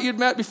have thought you'd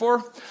met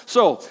before.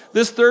 So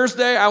this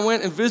Thursday, I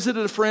went and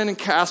visited a friend in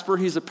Casper.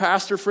 He's a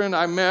pastor friend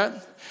I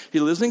met. He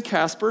lives in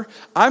Casper.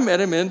 I met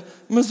him in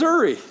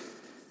Missouri.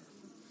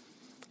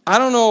 I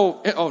don't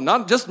know,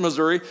 not just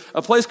Missouri,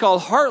 a place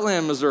called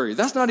Heartland, Missouri.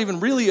 That's not even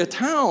really a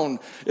town.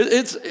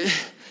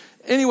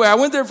 Anyway, I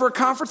went there for a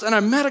conference and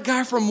I met a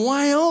guy from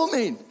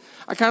Wyoming.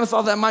 I kind of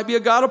thought that might be a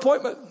God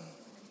appointment.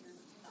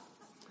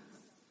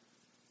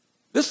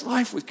 This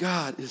life with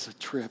God is a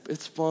trip.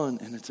 It's fun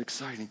and it's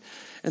exciting.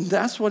 And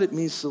that's what it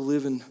means to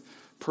live in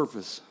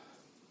purpose.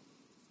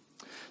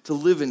 To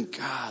live in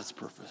God's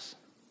purpose.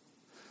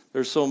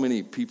 There's so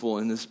many people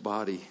in this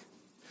body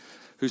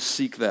who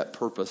seek that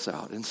purpose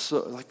out in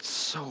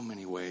so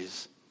many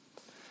ways.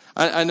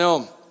 I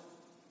know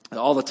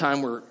all the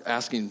time we're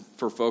asking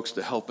for folks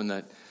to help in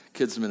that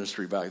kids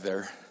ministry back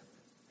there.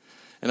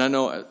 And I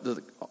know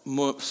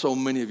that so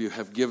many of you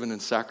have given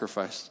and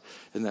sacrificed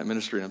in that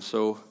ministry, and I'm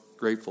so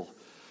grateful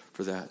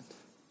for that.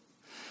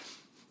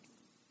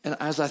 And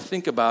as I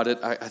think about it,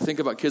 I think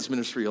about kids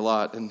ministry a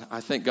lot, and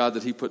I thank God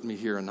that he put me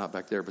here and not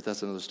back there, but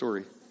that's another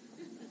story.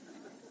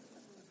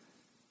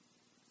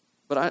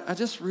 But I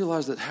just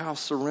realized that how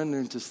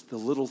surrendering to the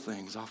little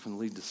things often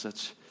lead to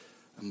such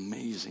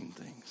amazing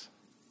things.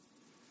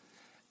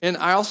 And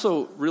I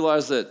also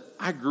realized that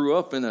I grew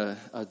up in a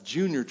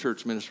junior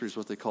church ministry is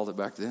what they called it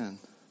back then.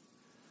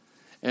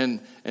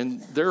 And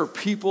there are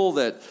people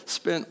that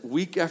spent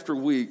week after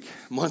week,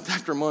 month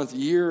after month,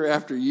 year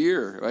after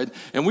year, right?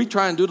 And we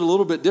try and do it a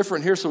little bit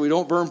different here so we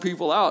don't burn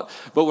people out.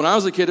 But when I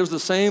was a kid, it was the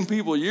same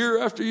people year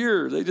after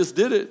year. They just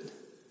did it.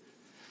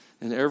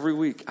 And every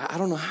week, I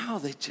don't know how,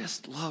 they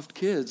just loved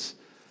kids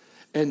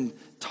and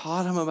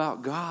taught them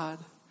about God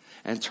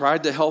and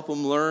tried to help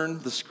them learn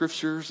the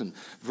scriptures and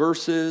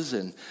verses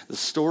and the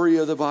story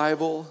of the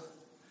Bible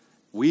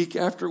week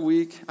after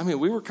week. I mean,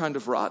 we were kind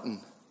of rotten.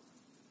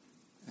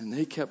 And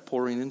they kept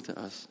pouring into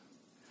us.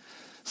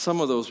 Some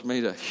of those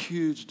made a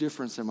huge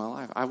difference in my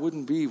life. I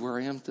wouldn't be where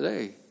I am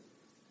today.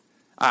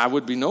 I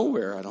would be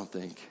nowhere, I don't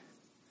think,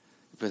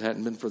 if it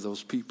hadn't been for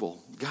those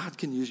people. God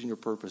can use you in your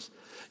purpose.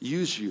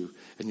 Use you,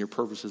 and your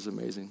purpose is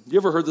amazing. You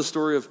ever heard the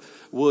story of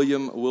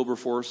William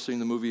Wilberforce, seen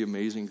the movie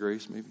Amazing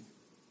Grace, maybe?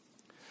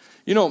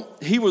 You know,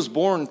 he was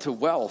born to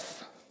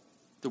wealth.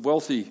 The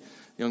wealthy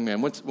young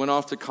man went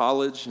off to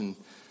college and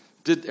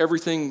did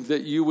everything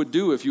that you would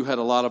do if you had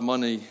a lot of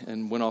money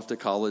and went off to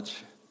college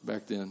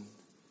back then.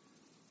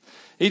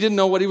 He didn't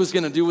know what he was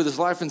going to do with his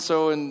life, and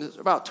so in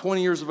about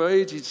 20 years of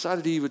age, he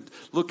decided he would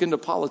look into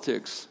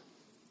politics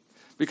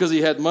because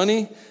he had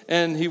money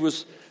and he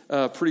was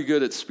pretty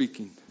good at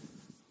speaking,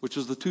 which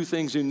was the two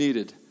things you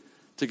needed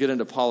to get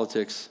into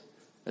politics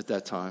at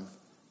that time.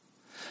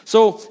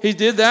 So he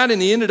did that, and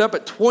he ended up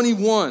at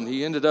 21.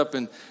 He ended up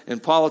in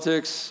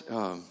politics,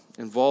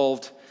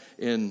 involved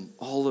in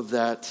all of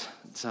that.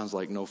 It sounds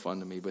like no fun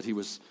to me, but he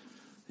was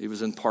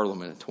in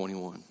Parliament at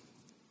 21.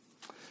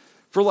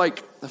 For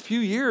like a few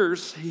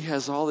years, he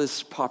has all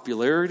this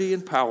popularity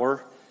and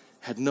power,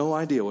 had no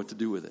idea what to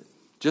do with it.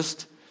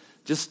 Just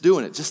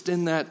doing it, just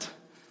in that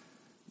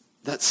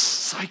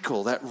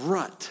cycle, that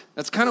rut.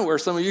 That's kind of where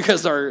some of you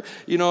guys are.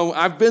 You know,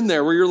 I've been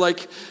there where you're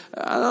like,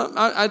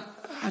 I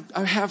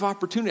have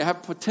opportunity, I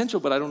have potential,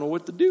 but I don't know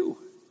what to do.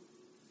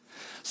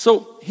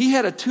 So he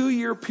had a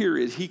 2-year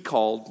period he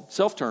called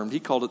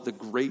it the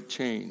Great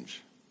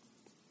Change.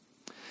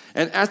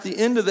 And at the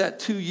end of that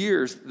 2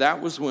 years,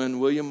 that was when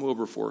William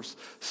Wilberforce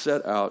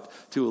set out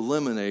to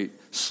eliminate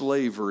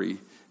slavery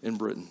in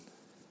Britain,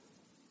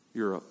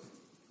 Europe.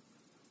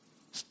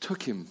 It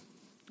took him,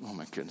 oh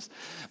my goodness.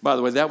 By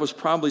the way, that was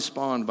probably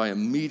spawned by a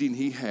meeting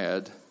he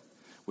had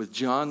with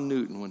John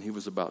Newton when he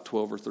was about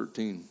 12 or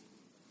 13.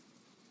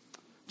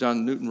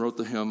 John Newton wrote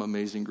the hymn,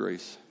 Amazing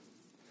Grace.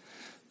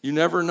 You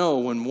never know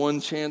when one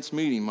chance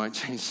meeting might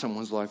change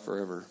someone's life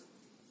forever.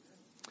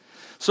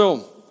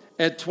 So,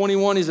 at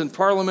 21, he's in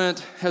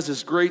Parliament, has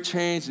this great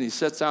change, and he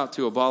sets out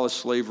to abolish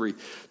slavery.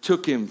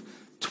 Took him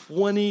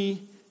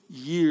 20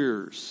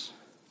 years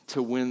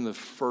to win the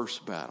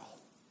first battle.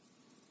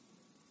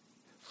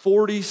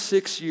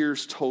 46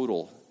 years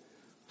total.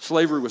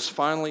 Slavery was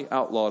finally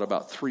outlawed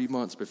about 3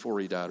 months before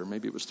he died, or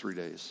maybe it was 3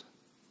 days.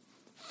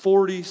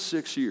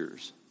 46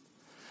 years.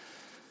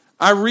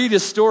 I read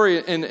his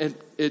story, and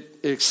it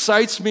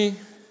excites me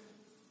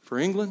for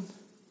England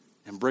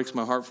and breaks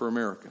my heart for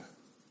America.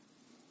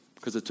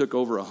 Because it took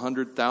over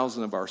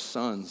 100,000 of our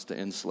sons to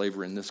end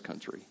slavery in this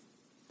country.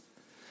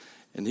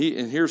 And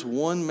here's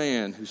one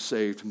man who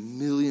saved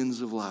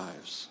millions of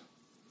lives,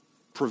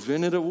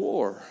 prevented a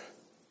war,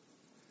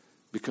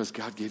 because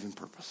God gave him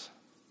purpose.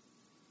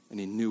 And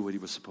he knew what he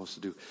was supposed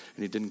to do.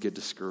 And he didn't get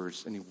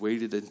discouraged. And he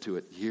waded into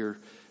it year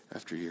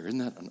after year. Isn't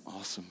that an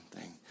awesome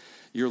thing?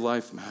 Your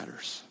life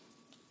matters.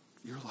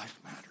 Your life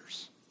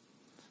matters.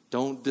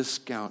 Don't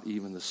discount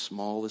even the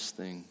smallest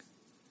thing.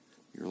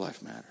 Your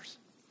life matters.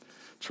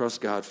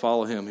 Trust God.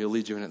 Follow him. He'll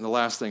lead you in it. And the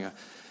last thing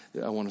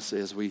I want to say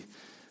is we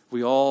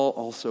all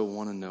also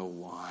want to know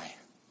why.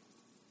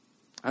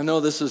 I know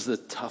this is the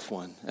tough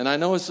one. And I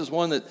know this is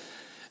one that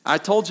I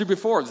told you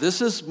before.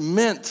 This is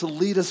meant to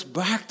lead us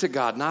back to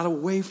God, not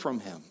away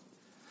from him.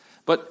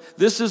 But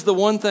this is the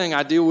one thing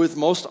I deal with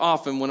most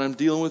often when I'm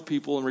dealing with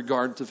people in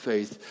regard to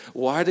faith.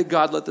 Why did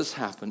God let this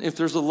happen? If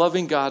there's a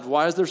loving God,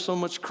 why is there so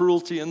much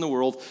cruelty in the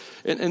world?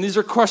 And these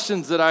are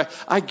questions that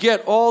I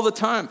get all the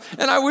time.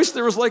 And I wish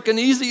there was like an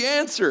easy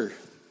answer.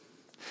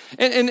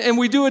 And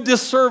we do a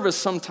disservice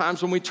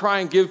sometimes when we try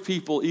and give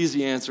people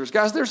easy answers.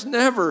 Guys, there's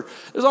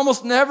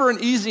almost never an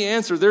easy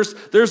answer.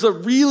 There's a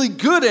really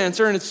good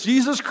answer, and it's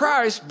Jesus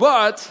Christ,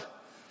 but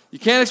you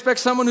can't expect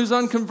someone who's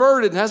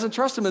unconverted and hasn't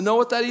trusted him to know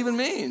what that even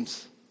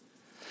means.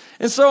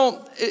 And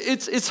so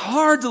it's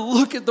hard to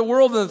look at the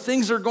world and the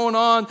things that are going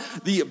on,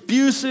 the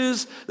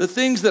abuses, the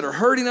things that are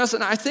hurting us.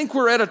 And I think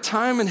we're at a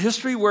time in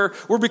history where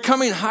we're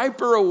becoming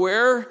hyper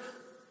aware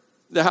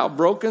of how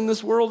broken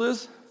this world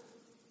is.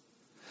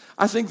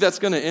 I think that's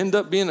going to end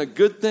up being a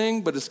good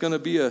thing, but it's going to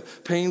be a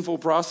painful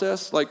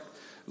process. Like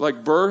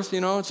birth,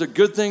 it's a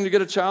good thing to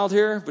get a child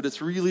here, but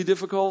it's really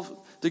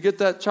difficult to get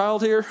that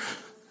child here.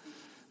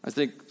 I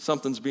think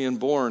something's being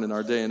born in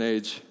our day and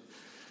age.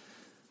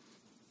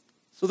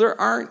 So there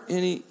aren't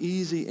any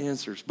easy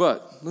answers,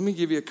 but let me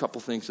give you a couple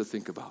things to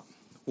think about.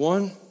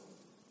 One,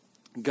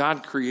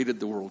 God created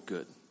the world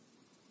good.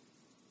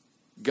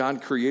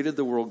 God created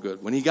the world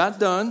good. When he got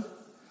done,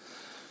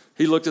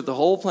 he looked at the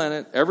whole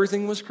planet,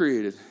 everything was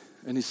created,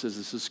 and he says,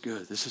 this is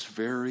good. This is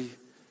very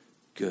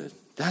good.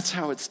 That's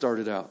how it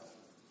started out.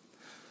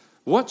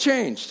 What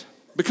changed?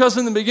 Because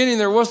in the beginning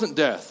there wasn't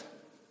death.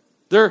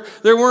 There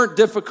weren't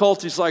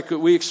difficulties like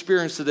what we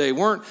experience today.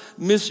 Weren't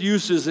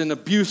misuses and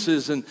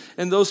abuses and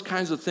those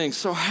kinds of things.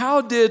 So how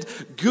did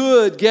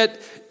good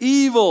get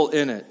evil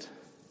in it?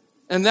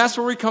 And that's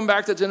where we come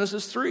back to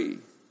Genesis 3.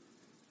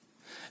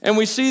 And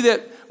we see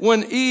that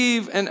when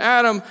Eve and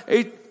Adam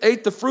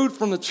ate the fruit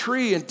from the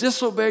tree and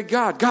disobeyed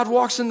God, God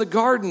walks in the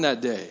garden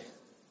that day.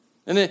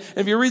 And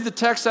if you read the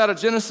text out of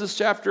Genesis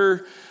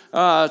chapter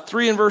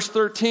 3 and verse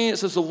 13, it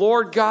says, the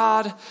Lord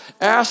God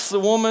asked the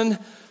woman,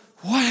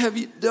 what have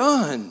you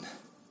done?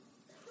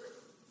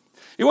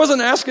 He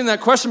wasn't asking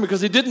that question because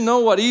he didn't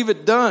know what Eve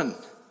had done.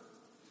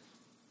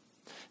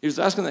 He was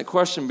asking that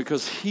question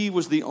because he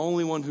was the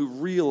only one who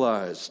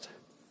realized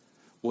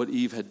what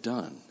Eve had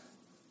done.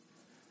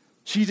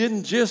 She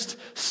didn't just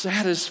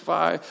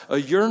satisfy a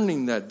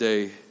yearning that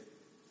day.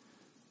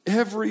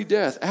 Every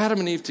death, Adam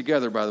and Eve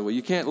together, by the way,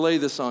 you can't lay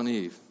this on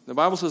Eve. The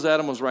Bible says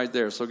Adam was right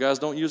there, so guys,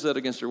 don't use that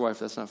against your wife.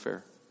 That's not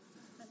fair.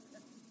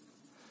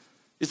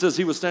 It says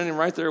he was standing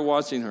right there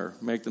watching her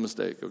make the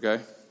mistake, okay?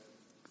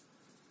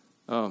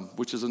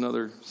 Which is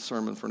another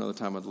sermon for another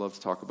time I'd love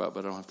to talk about,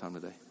 but I don't have time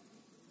today.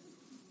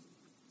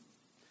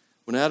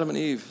 When Adam and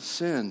Eve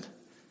sinned,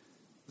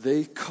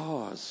 they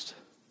caused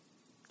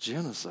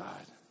genocide,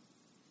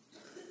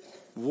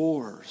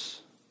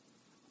 wars,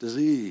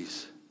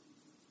 disease.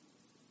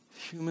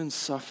 Human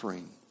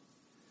suffering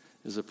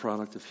is a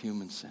product of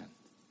human sin.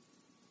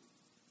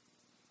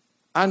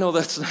 I know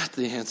that's not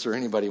the answer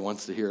anybody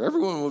wants to hear.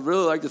 Everyone would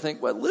really like to think,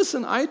 well,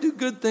 listen, I do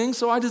good things,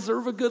 so I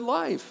deserve a good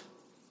life.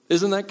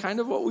 Isn't that kind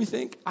of what we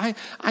think? I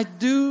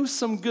do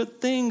some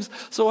good things,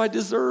 so I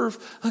deserve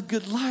a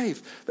good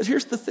life. But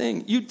here's the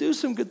thing. You do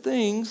some good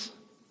things,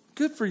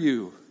 good for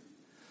you.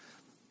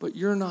 But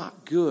you're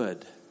not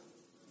good.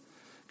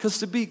 Because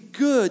to be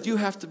good, you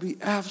have to be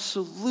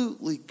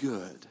absolutely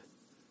good.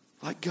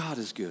 Like God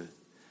is good.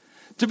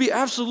 To be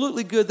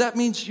absolutely good, that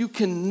means you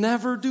can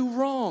never do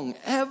wrong,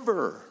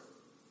 ever.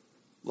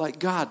 Like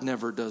God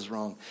never does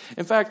wrong.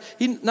 In fact,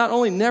 he not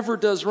only never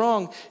does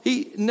wrong,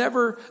 he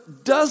never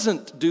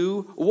doesn't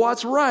do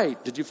what's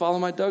right. Did you follow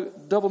my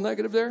double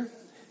negative there?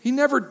 He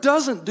never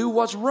doesn't do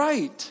what's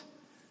right.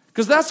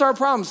 Because that's our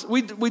problems.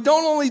 We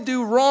don't only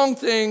do wrong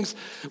things,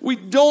 we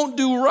don't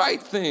do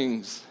right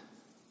things.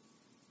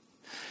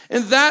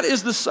 And that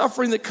is the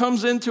suffering that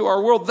comes into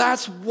our world.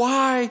 That's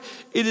why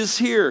it is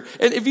here.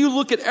 And if you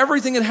look at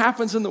everything that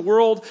happens in the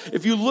world,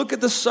 if you look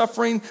at the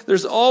suffering,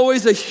 there's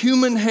always a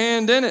human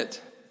hand in it.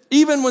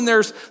 Even when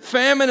there's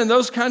famine and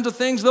those kinds of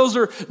things, those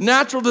are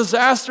natural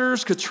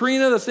disasters,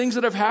 Katrina, the things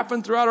that have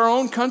happened throughout our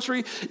own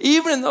country.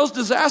 Even in those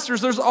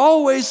disasters, there's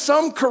always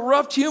some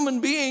corrupt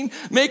human being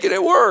making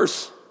it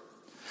worse.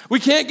 We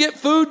can't get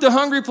food to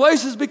hungry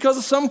places because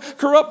of some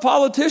corrupt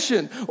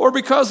politician or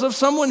because of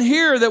someone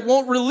here that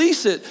won't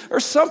release it or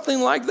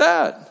something like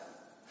that.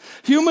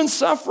 Human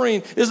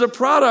suffering is a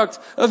product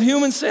of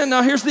human sin.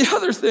 Now here's the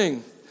other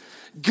thing.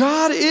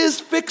 God is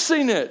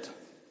fixing it.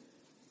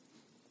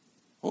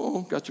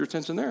 Oh, got your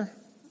attention there.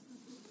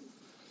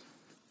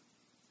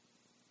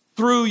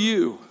 Through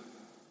you.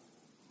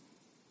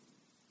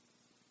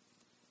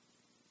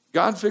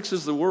 God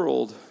fixes the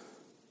world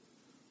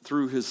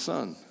through his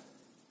Son.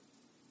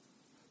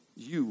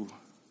 You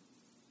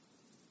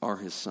are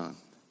his son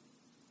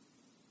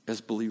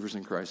as believers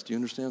in Christ. Do you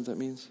understand what that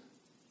means?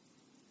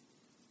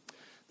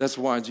 That's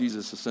why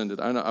Jesus ascended.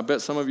 I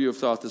bet some of you have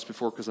thought this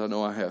before because I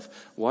know I have.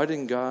 Why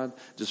didn't God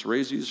just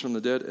raise Jesus from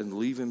the dead and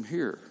leave him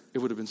here? It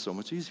would have been so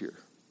much easier.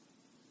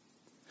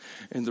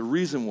 And the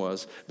reason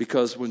was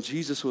because when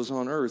Jesus was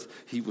on earth,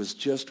 he was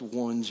just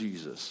one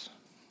Jesus.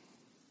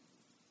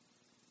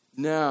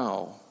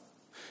 Now,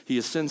 he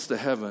ascends to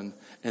heaven,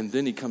 and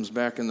then he comes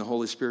back in the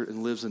Holy Spirit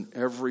and lives in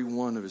every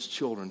one of his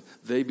children.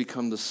 They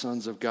become the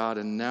sons of God,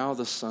 and now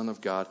the Son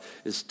of God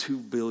is 2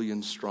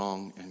 billion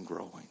strong and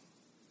growing.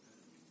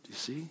 Do you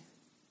see?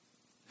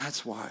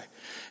 That's why.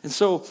 And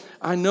so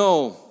I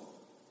know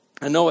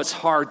it's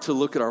hard to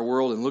look at our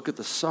world and look at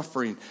the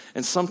suffering,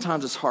 and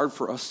sometimes it's hard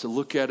for us to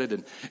look at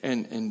it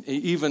and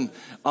even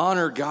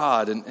honor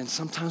God, and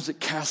sometimes it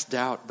casts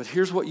doubt. But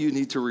here's what you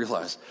need to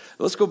realize.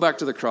 Let's go back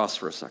to the cross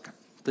for a second.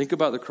 Think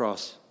about the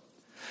cross.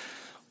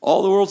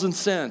 All the world's in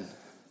sin.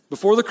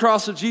 Before the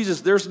cross of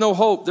Jesus, there's no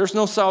hope. There's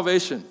no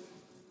salvation.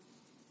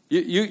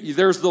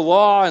 There's the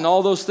law and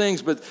all those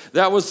things, but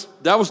that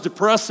was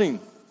depressing.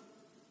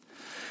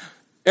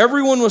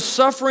 Everyone was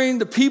suffering.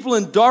 The people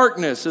in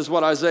darkness is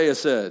what Isaiah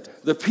said.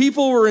 The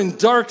people were in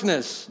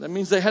darkness. That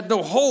means they had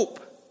no hope.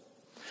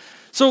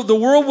 So the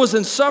world was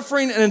in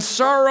suffering and in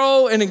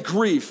sorrow and in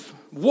grief.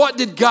 What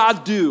did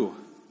God do?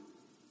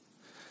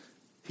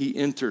 He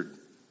entered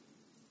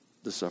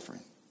the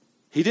suffering.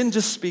 He didn't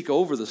just speak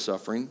over the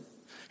suffering.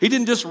 He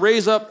didn't just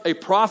raise up a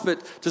prophet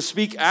to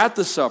speak at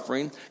the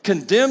suffering,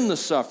 condemn the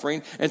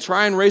suffering, and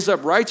try and raise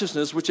up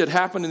righteousness, which had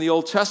happened in the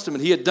Old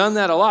Testament. He had done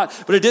that a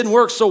lot, but it didn't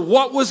work. So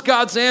what was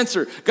God's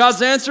answer?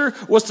 God's answer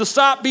was to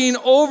stop being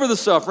over the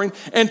suffering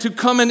and to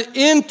come and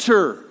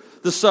enter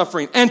the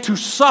suffering and to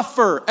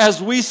suffer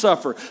as we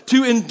suffer,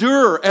 to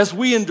endure as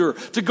we endure,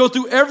 to go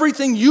through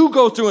everything you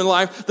go through in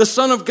life, the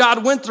Son of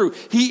God went through.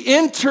 He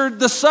entered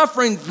the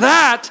suffering.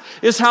 That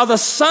is how the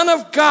Son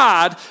of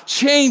God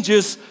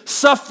changes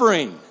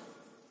suffering.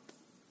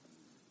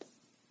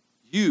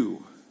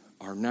 You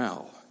are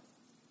now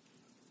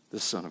the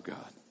Son of God.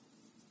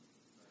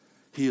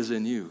 He is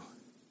in you.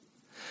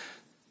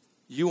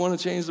 You want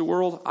to change the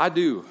world? I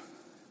do.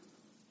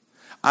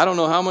 I don't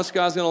know how much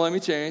God's going to let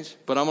me change,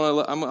 but I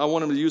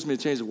want him to use me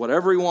to change it,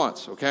 whatever he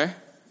wants, okay?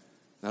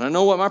 And I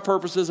know what my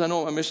purpose is. I know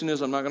what my mission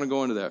is. I'm not going to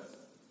go into that.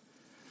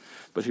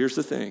 But here's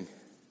the thing.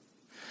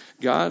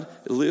 God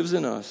lives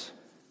in us,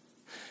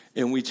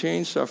 and we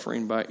change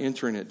suffering by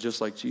entering it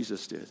just like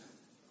Jesus did.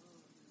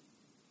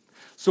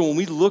 So when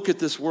we look at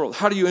this world,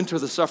 how do you enter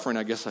the suffering,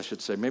 I guess I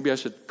should say. Maybe I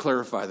should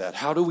clarify that.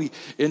 How do we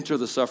enter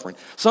the suffering?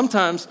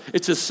 Sometimes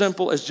it's as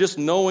simple as just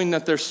knowing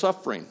that there's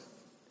suffering.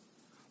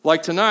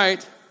 Like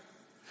tonight,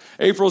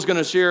 April's going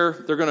to share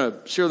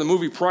the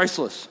movie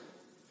Priceless.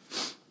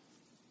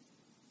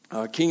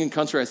 King and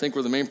Country, I think,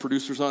 were the main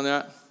producers on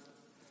that.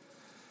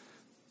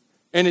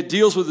 And it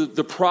deals with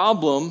the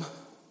problem,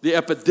 the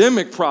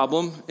epidemic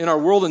problem in our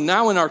world and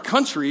now in our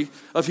country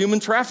of human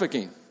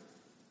trafficking.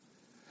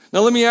 Now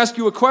let me ask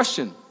you a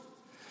question.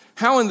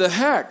 How in the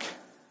heck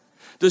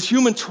does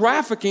human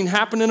trafficking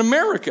happen in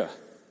America?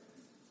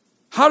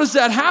 How does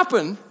that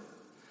happen?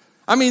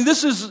 I mean,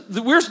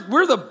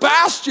 we're the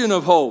bastion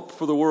of hope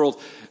for the world,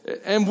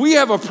 and we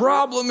have a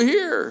problem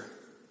here.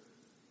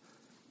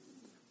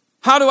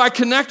 How do I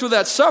connect with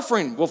that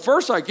suffering? Well,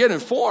 first I get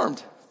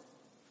informed.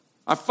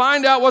 I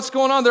find out what's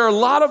going on. There are a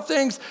lot of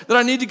things that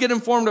I need to get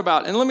informed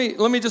about. And let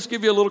me just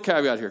give you a little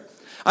caveat here.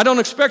 I don't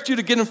expect you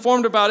to get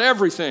informed about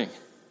everything.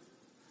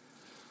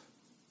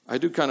 I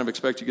do kind of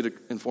expect you to get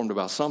informed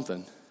about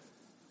something.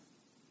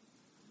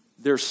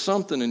 There's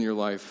something in your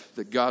life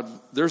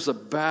there's a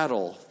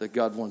battle that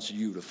God wants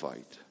you to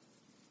fight.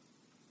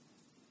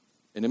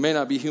 And it may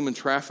not be human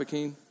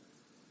trafficking.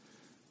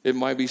 It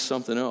might be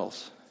something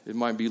else. It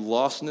might be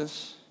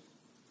lostness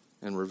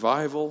and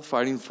revival,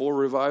 fighting for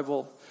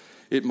revival.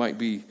 It might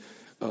be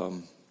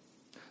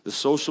the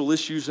social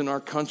issues in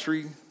our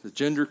country, the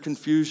gender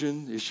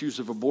confusion, the issues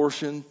of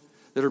abortion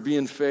that are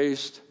being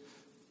faced.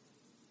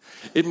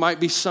 It might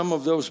be some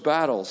of those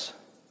battles.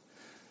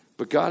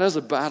 But God has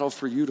a battle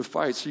for you to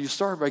fight. So you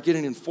start by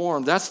getting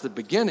informed. That's the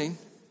beginning.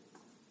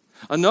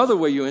 Another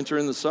way you enter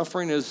in the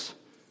suffering is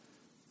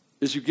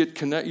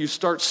you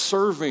start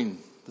serving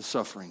the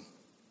suffering.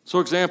 So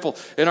example,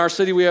 in our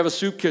city we have a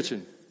soup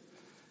kitchen.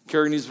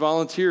 Carrie needs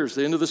volunteers.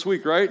 The end of this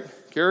week, right?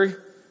 Carrie?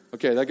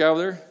 Okay, that guy over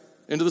there?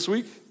 End of this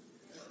week?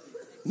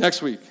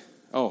 Next week.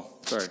 Oh,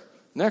 sorry.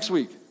 Next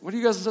week. What are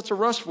you guys in such a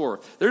rush for?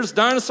 They're just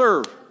dying to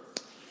serve.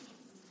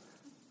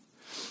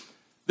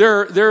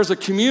 There's a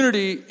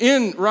community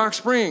in Rock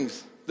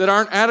Springs that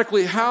aren't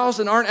adequately housed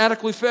and aren't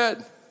adequately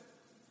fed.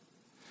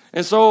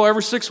 And so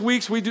every 6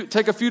 weeks we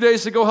take a few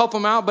days to go help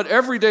them out, but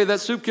every day that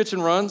soup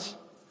kitchen runs.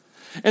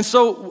 And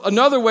so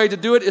another way to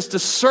do it is to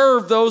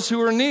serve those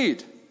who are in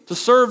need. To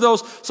serve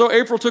those. So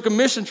April took a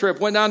mission trip,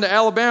 went down to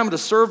Alabama to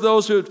serve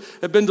those who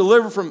had been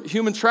delivered from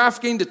human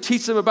trafficking, to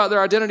teach them about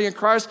their identity in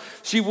Christ.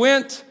 She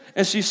went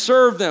and she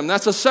served them.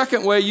 That's a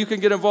second way you can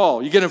get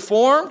involved. You get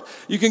informed,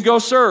 you can go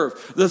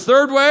serve. The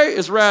third way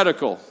is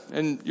radical.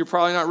 And you're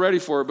probably not ready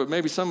for it, but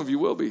maybe some of you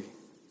will be.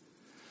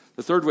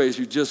 The third way is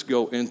you just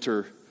go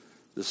enter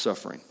the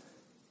suffering.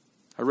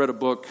 I read a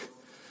book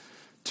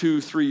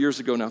 2-3 years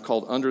ago now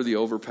called Under the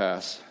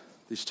Overpass.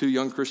 These two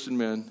young Christian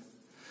men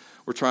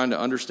were trying to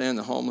understand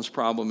the homeless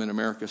problem in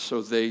America,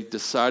 so they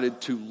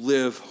decided to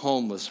live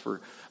homeless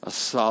for a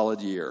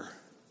solid year.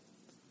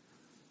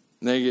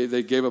 And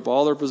they gave up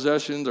all their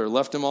possessions or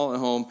left them all at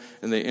home,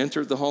 and they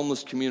entered the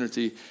homeless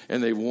community,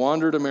 and they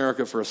wandered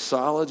America for a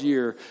solid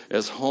year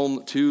as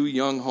two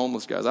young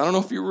homeless guys. I don't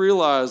know if you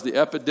realize the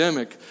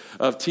epidemic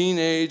of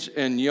teenage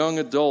and young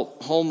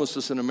adult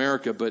homelessness in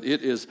America, but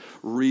it is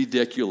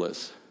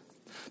ridiculous.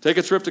 Take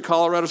a trip to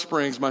Colorado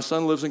Springs. My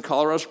son lives in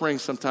Colorado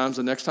Springs sometimes.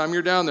 The next time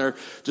you're down there,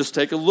 just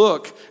take a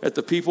look at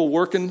the people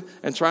working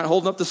and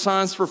holding up the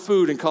signs for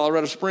food in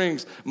Colorado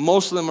Springs.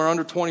 Most of them are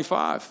under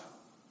 25.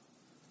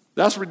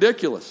 That's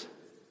ridiculous.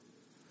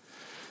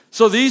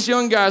 So these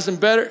young guys,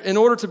 in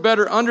order to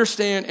better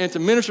understand and to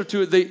minister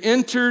to it, they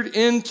entered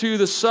into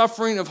the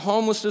suffering of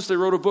homelessness. They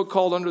wrote a book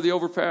called Under the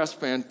Overpass.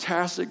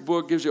 Fantastic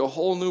book. Gives you a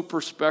whole new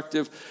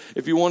perspective.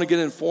 If you want to get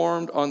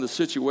informed on the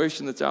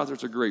situation that's out there,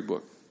 it's a great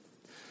book.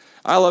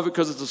 I love it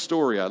because it's a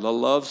story. I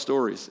love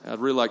stories. I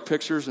really like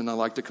pictures, and I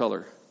like the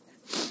color.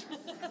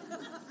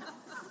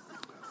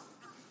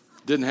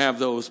 Didn't have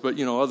those, but,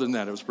 other than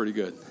that, it was pretty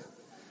good.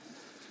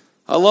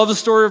 I love the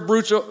story of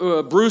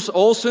Bruce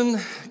Olson,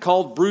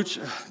 called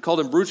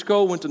him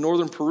Bruchko, went to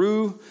northern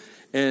Peru,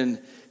 and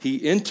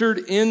he entered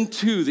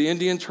into the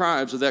Indian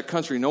tribes of that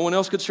country. No one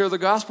else could share the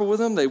gospel with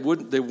him. They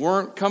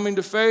weren't coming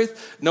to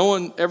faith.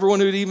 Everyone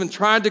who'd even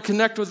tried to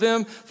connect with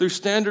them through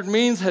standard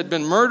means had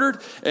been murdered,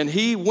 and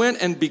he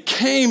went and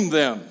became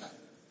them.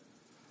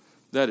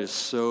 That is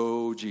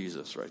so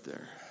Jesus right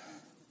there.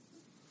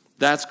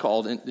 That's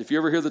called, if you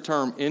ever hear the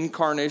term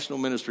incarnational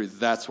ministry,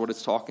 that's what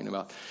it's talking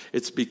about.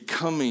 It's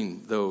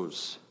becoming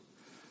those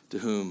to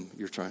whom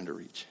you're trying to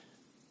reach.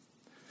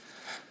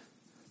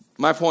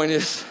 My point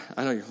is,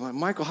 I know you're like,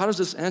 Michael, how does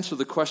this answer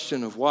the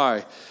question of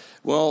why?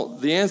 Well,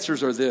 the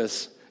answers are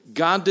this.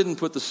 God didn't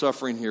put the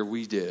suffering here,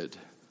 we did.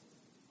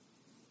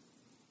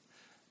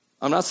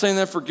 I'm not saying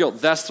that for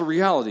guilt. That's the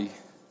reality.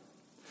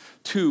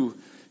 2,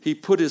 he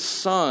put his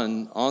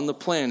son on the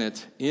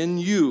planet in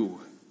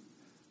you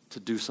to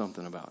do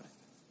something about it.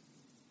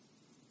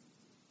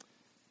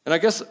 And I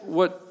guess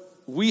what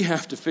we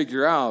have to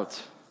figure out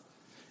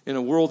in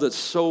a world that's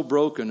so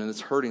broken and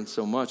it's hurting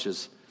so much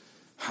is,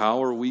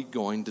 how are we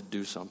going to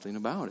do something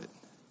about it?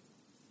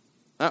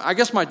 I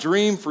guess my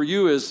dream for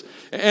you is,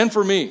 and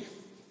for me,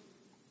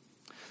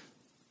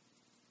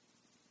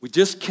 we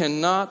just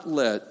cannot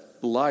let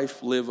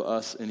life live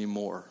us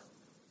anymore.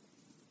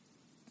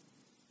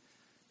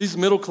 These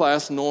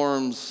middle-class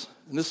norms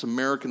and this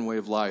American way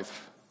of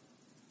life,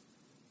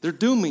 they're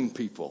dooming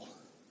people.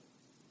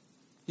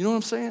 You know what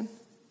I'm saying?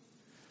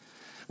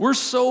 We're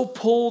so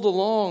pulled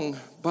along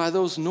by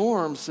those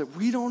norms that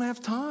we don't have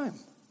time.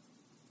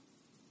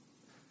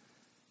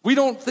 We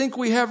don't think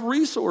we have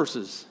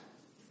resources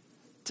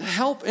to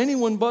help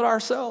anyone but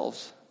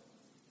ourselves.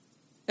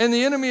 And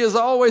the enemy is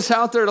always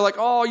out there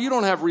to you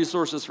don't have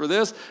resources for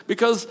this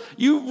because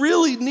you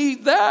really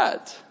need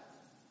that.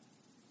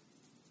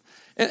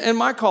 And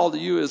my call to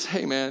you is,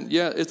 hey man,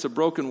 yeah, it's a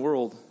broken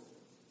world.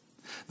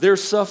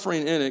 There's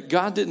suffering in it.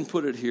 God didn't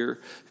put it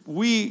here.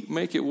 We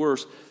make it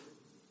worse.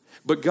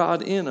 But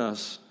God in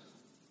us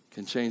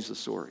can change the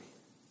story.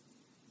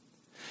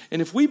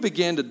 And if we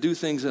begin to do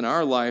things in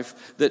our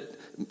life that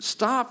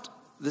stop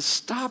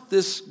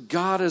this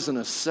God as an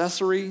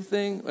accessory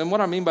thing, and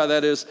what I mean by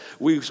that is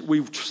we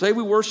say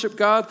we worship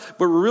God,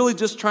 but we're really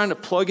just trying to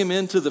plug him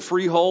into the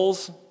free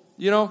holes.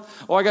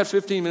 I got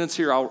 15 minutes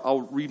here,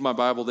 I'll read my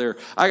Bible there.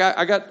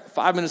 I got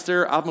 5 minutes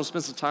there, I'm going to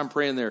spend some time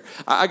praying there.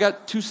 I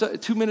got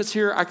 2 minutes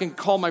here, I can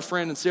call my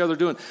friend and see how they're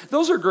doing.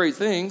 Those are great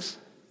things.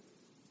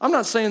 I'm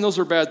not saying those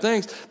are bad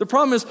things. The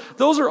problem is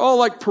those are all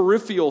like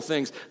peripheral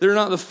things. They're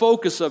not the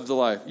focus of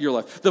your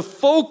life. The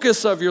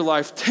focus of your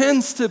life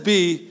tends to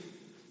be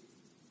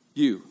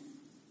you.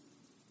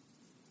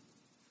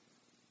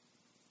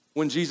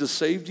 When Jesus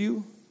saved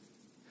you,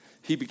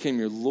 he became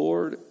your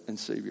Lord and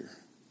Savior.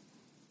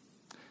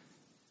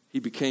 He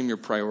became your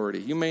priority.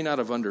 You may not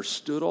have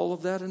understood all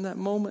of that in that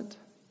moment.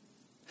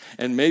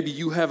 And maybe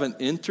you haven't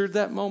entered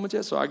that moment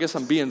yet. So I guess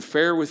I'm being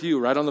fair with you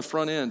right on the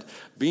front end.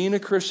 Being a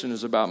Christian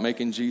is about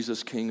making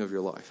Jesus king of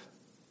your life.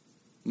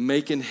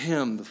 Making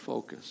him the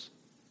focus.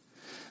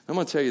 I'm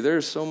going to tell you, there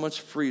is so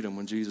much freedom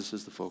when Jesus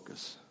is the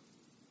focus.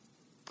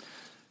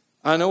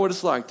 I know what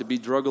it's like to be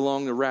drug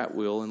along the rat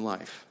wheel in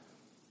life.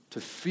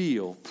 To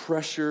feel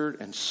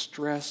pressured and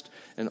stressed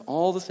and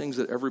all the things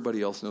that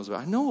everybody else knows about.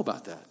 I know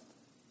about that.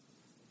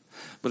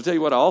 But I'll tell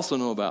you what I also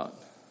know about.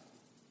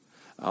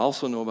 I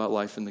also know about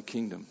life in the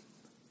kingdom.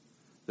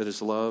 That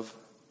is love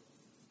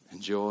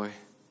and joy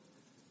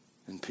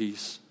and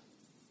peace,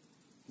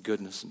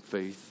 goodness and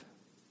faith.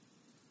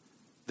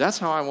 That's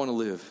how I want to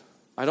live.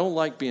 I don't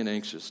like being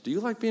anxious. Do you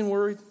like being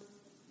worried?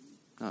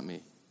 Not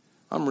me.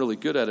 I'm really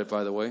good at it,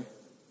 by the way.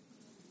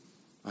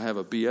 I have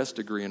a BS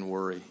degree in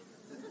worry.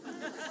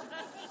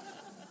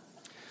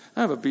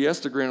 I have a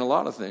BS degree in a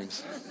lot of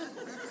things.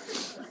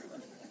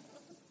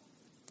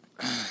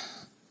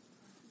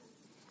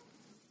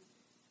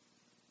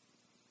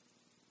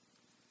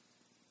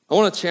 I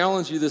want to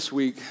challenge you this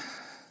week.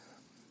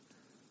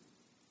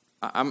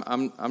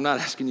 I'm not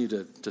asking you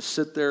to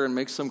sit there and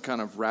make some kind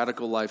of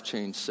radical life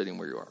change sitting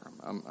where you are.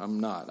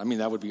 I'm not. I mean,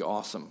 that would be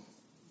awesome.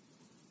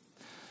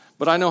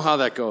 But I know how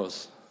that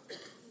goes.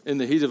 In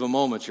the heat of a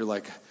moment, you're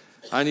like,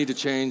 I need to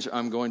change.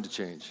 I'm going to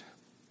change.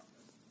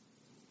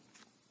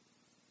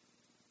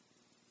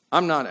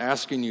 I'm not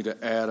asking you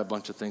to add a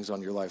bunch of things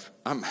on your life.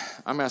 I'm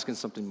asking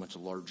something much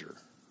larger.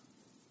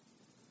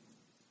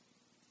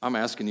 I'm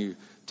asking you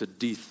to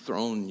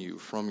dethrone you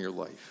from your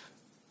life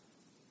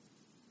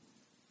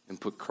and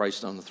put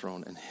Christ on the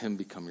throne and him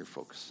become your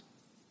focus.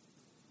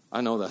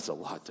 I know that's a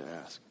lot to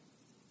ask.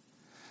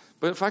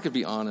 But if I could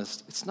be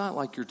honest, it's not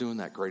like you're doing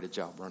that great a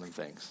job running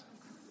things.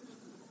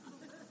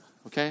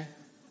 Okay?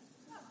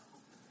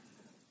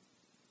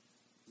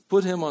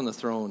 Put him on the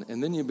throne,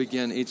 and then you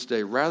begin each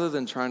day, rather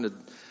than trying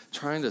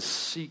to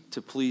seek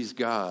to please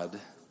God,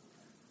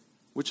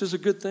 which is a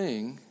good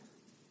thing.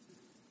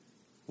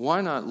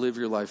 Why not live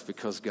your life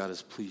because God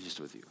is pleased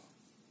with you?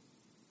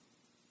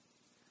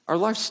 Our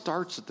life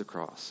starts at the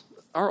cross.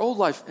 Our old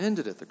life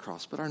ended at the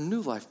cross, but our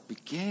new life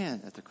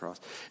began at the cross.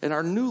 And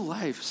our new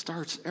life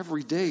starts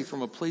every day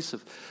from a place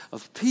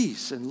of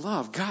peace and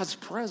love, God's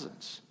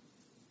presence.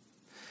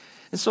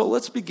 And so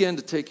let's begin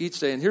to take each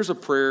day. And here's a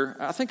prayer.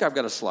 I think I've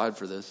got a slide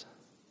for this.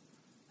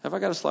 Have I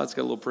got a slide that's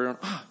got a little prayer on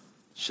it?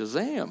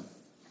 Shazam.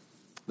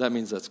 That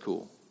means that's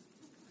cool.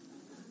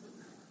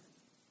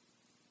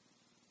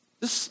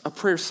 A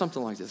prayer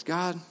something like this.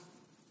 God,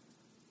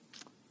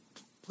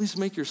 please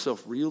make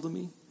yourself real to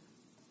me.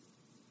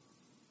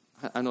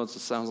 I know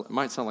it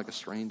might sound like a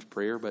strange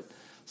prayer, but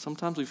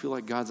sometimes we feel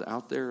like God's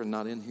out there and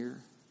not in here.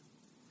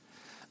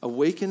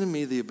 Awaken in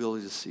me the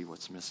ability to see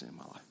what's missing in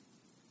my life.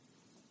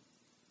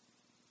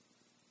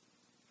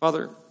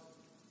 Father,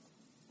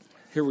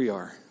 here we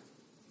are.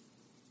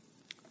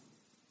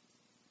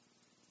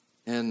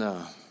 And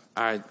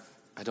I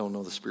don't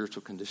know the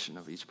spiritual condition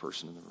of each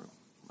person in the room.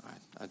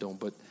 I don't,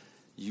 but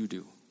you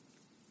do.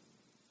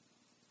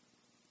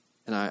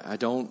 And I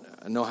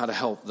don't know how to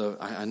help.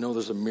 I know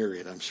there's a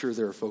myriad. I'm sure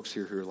there are folks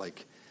here who are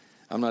like,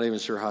 I'm not even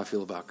sure how I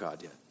feel about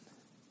God yet.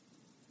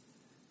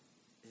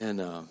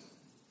 And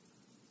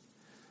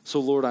so,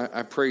 Lord,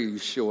 I pray you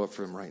show up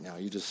for him right now.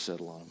 You just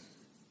settle on him.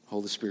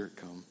 Holy Spirit,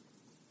 come.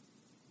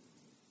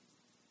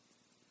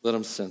 Let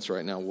him sense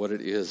right now what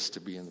it is to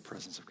be in the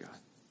presence of God.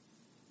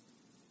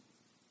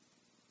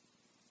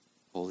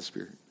 Holy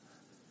Spirit,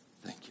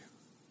 thank you.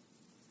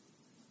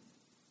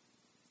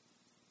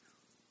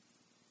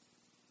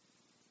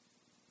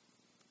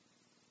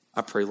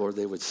 I pray, Lord,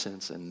 they would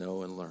sense and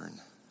know and learn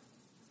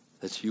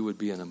that you would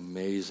be an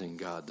amazing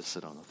God to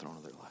sit on the throne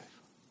of their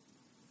life.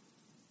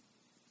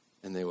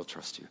 And they will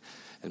trust you.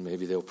 And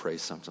maybe they'll pray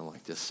something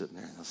like this sitting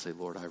there, and they'll say,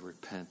 Lord, I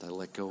repent. I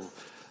let go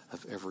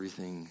of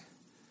everything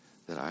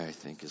that I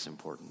think is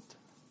important.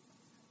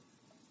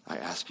 I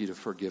ask you to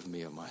forgive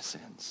me of my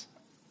sins,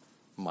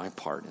 my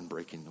part in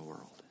breaking the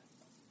world.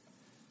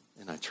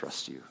 And I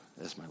trust you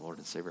as my Lord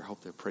and Savior. I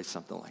hope they'll pray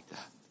something like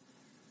that.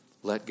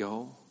 Let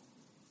go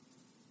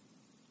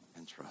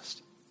and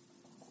trust.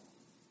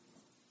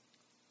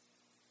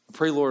 I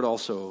pray, Lord,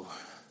 also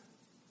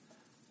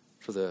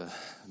for the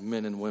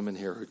men and women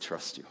here who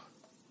trust you.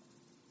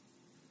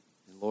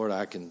 And Lord,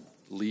 I can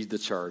lead the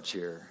charge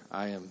here.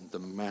 I am the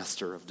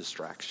master of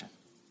distraction.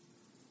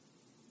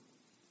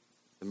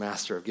 The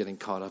master of getting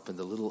caught up in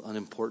the little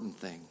unimportant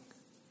thing.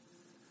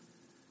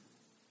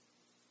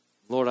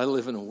 Lord, I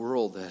live in a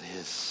world that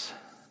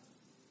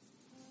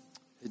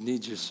it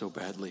needs you so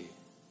badly.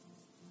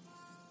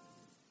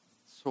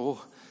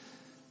 So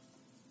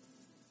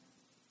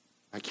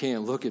I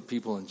can't look at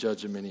people and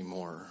judge them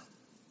anymore.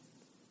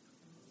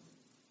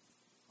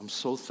 I'm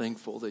so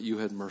thankful that you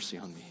had mercy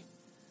on me.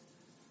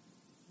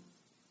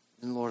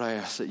 And Lord, I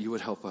ask that you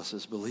would help us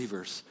as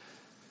believers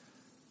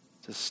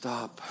to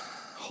stop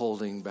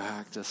holding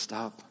back, to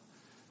stop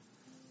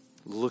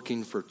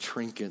looking for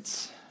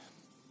trinkets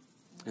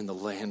in the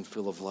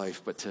landfill of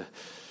life, but to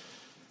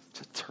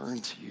turn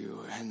to you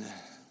and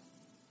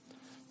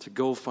to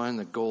go find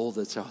the gold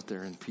that's out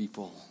there in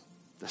people,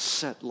 to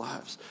set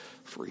lives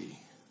free.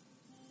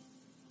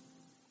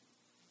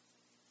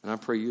 And I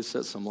pray you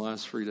set some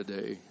lives free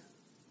today.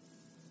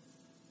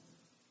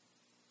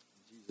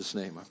 In Jesus'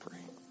 name I pray.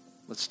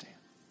 Let's stand.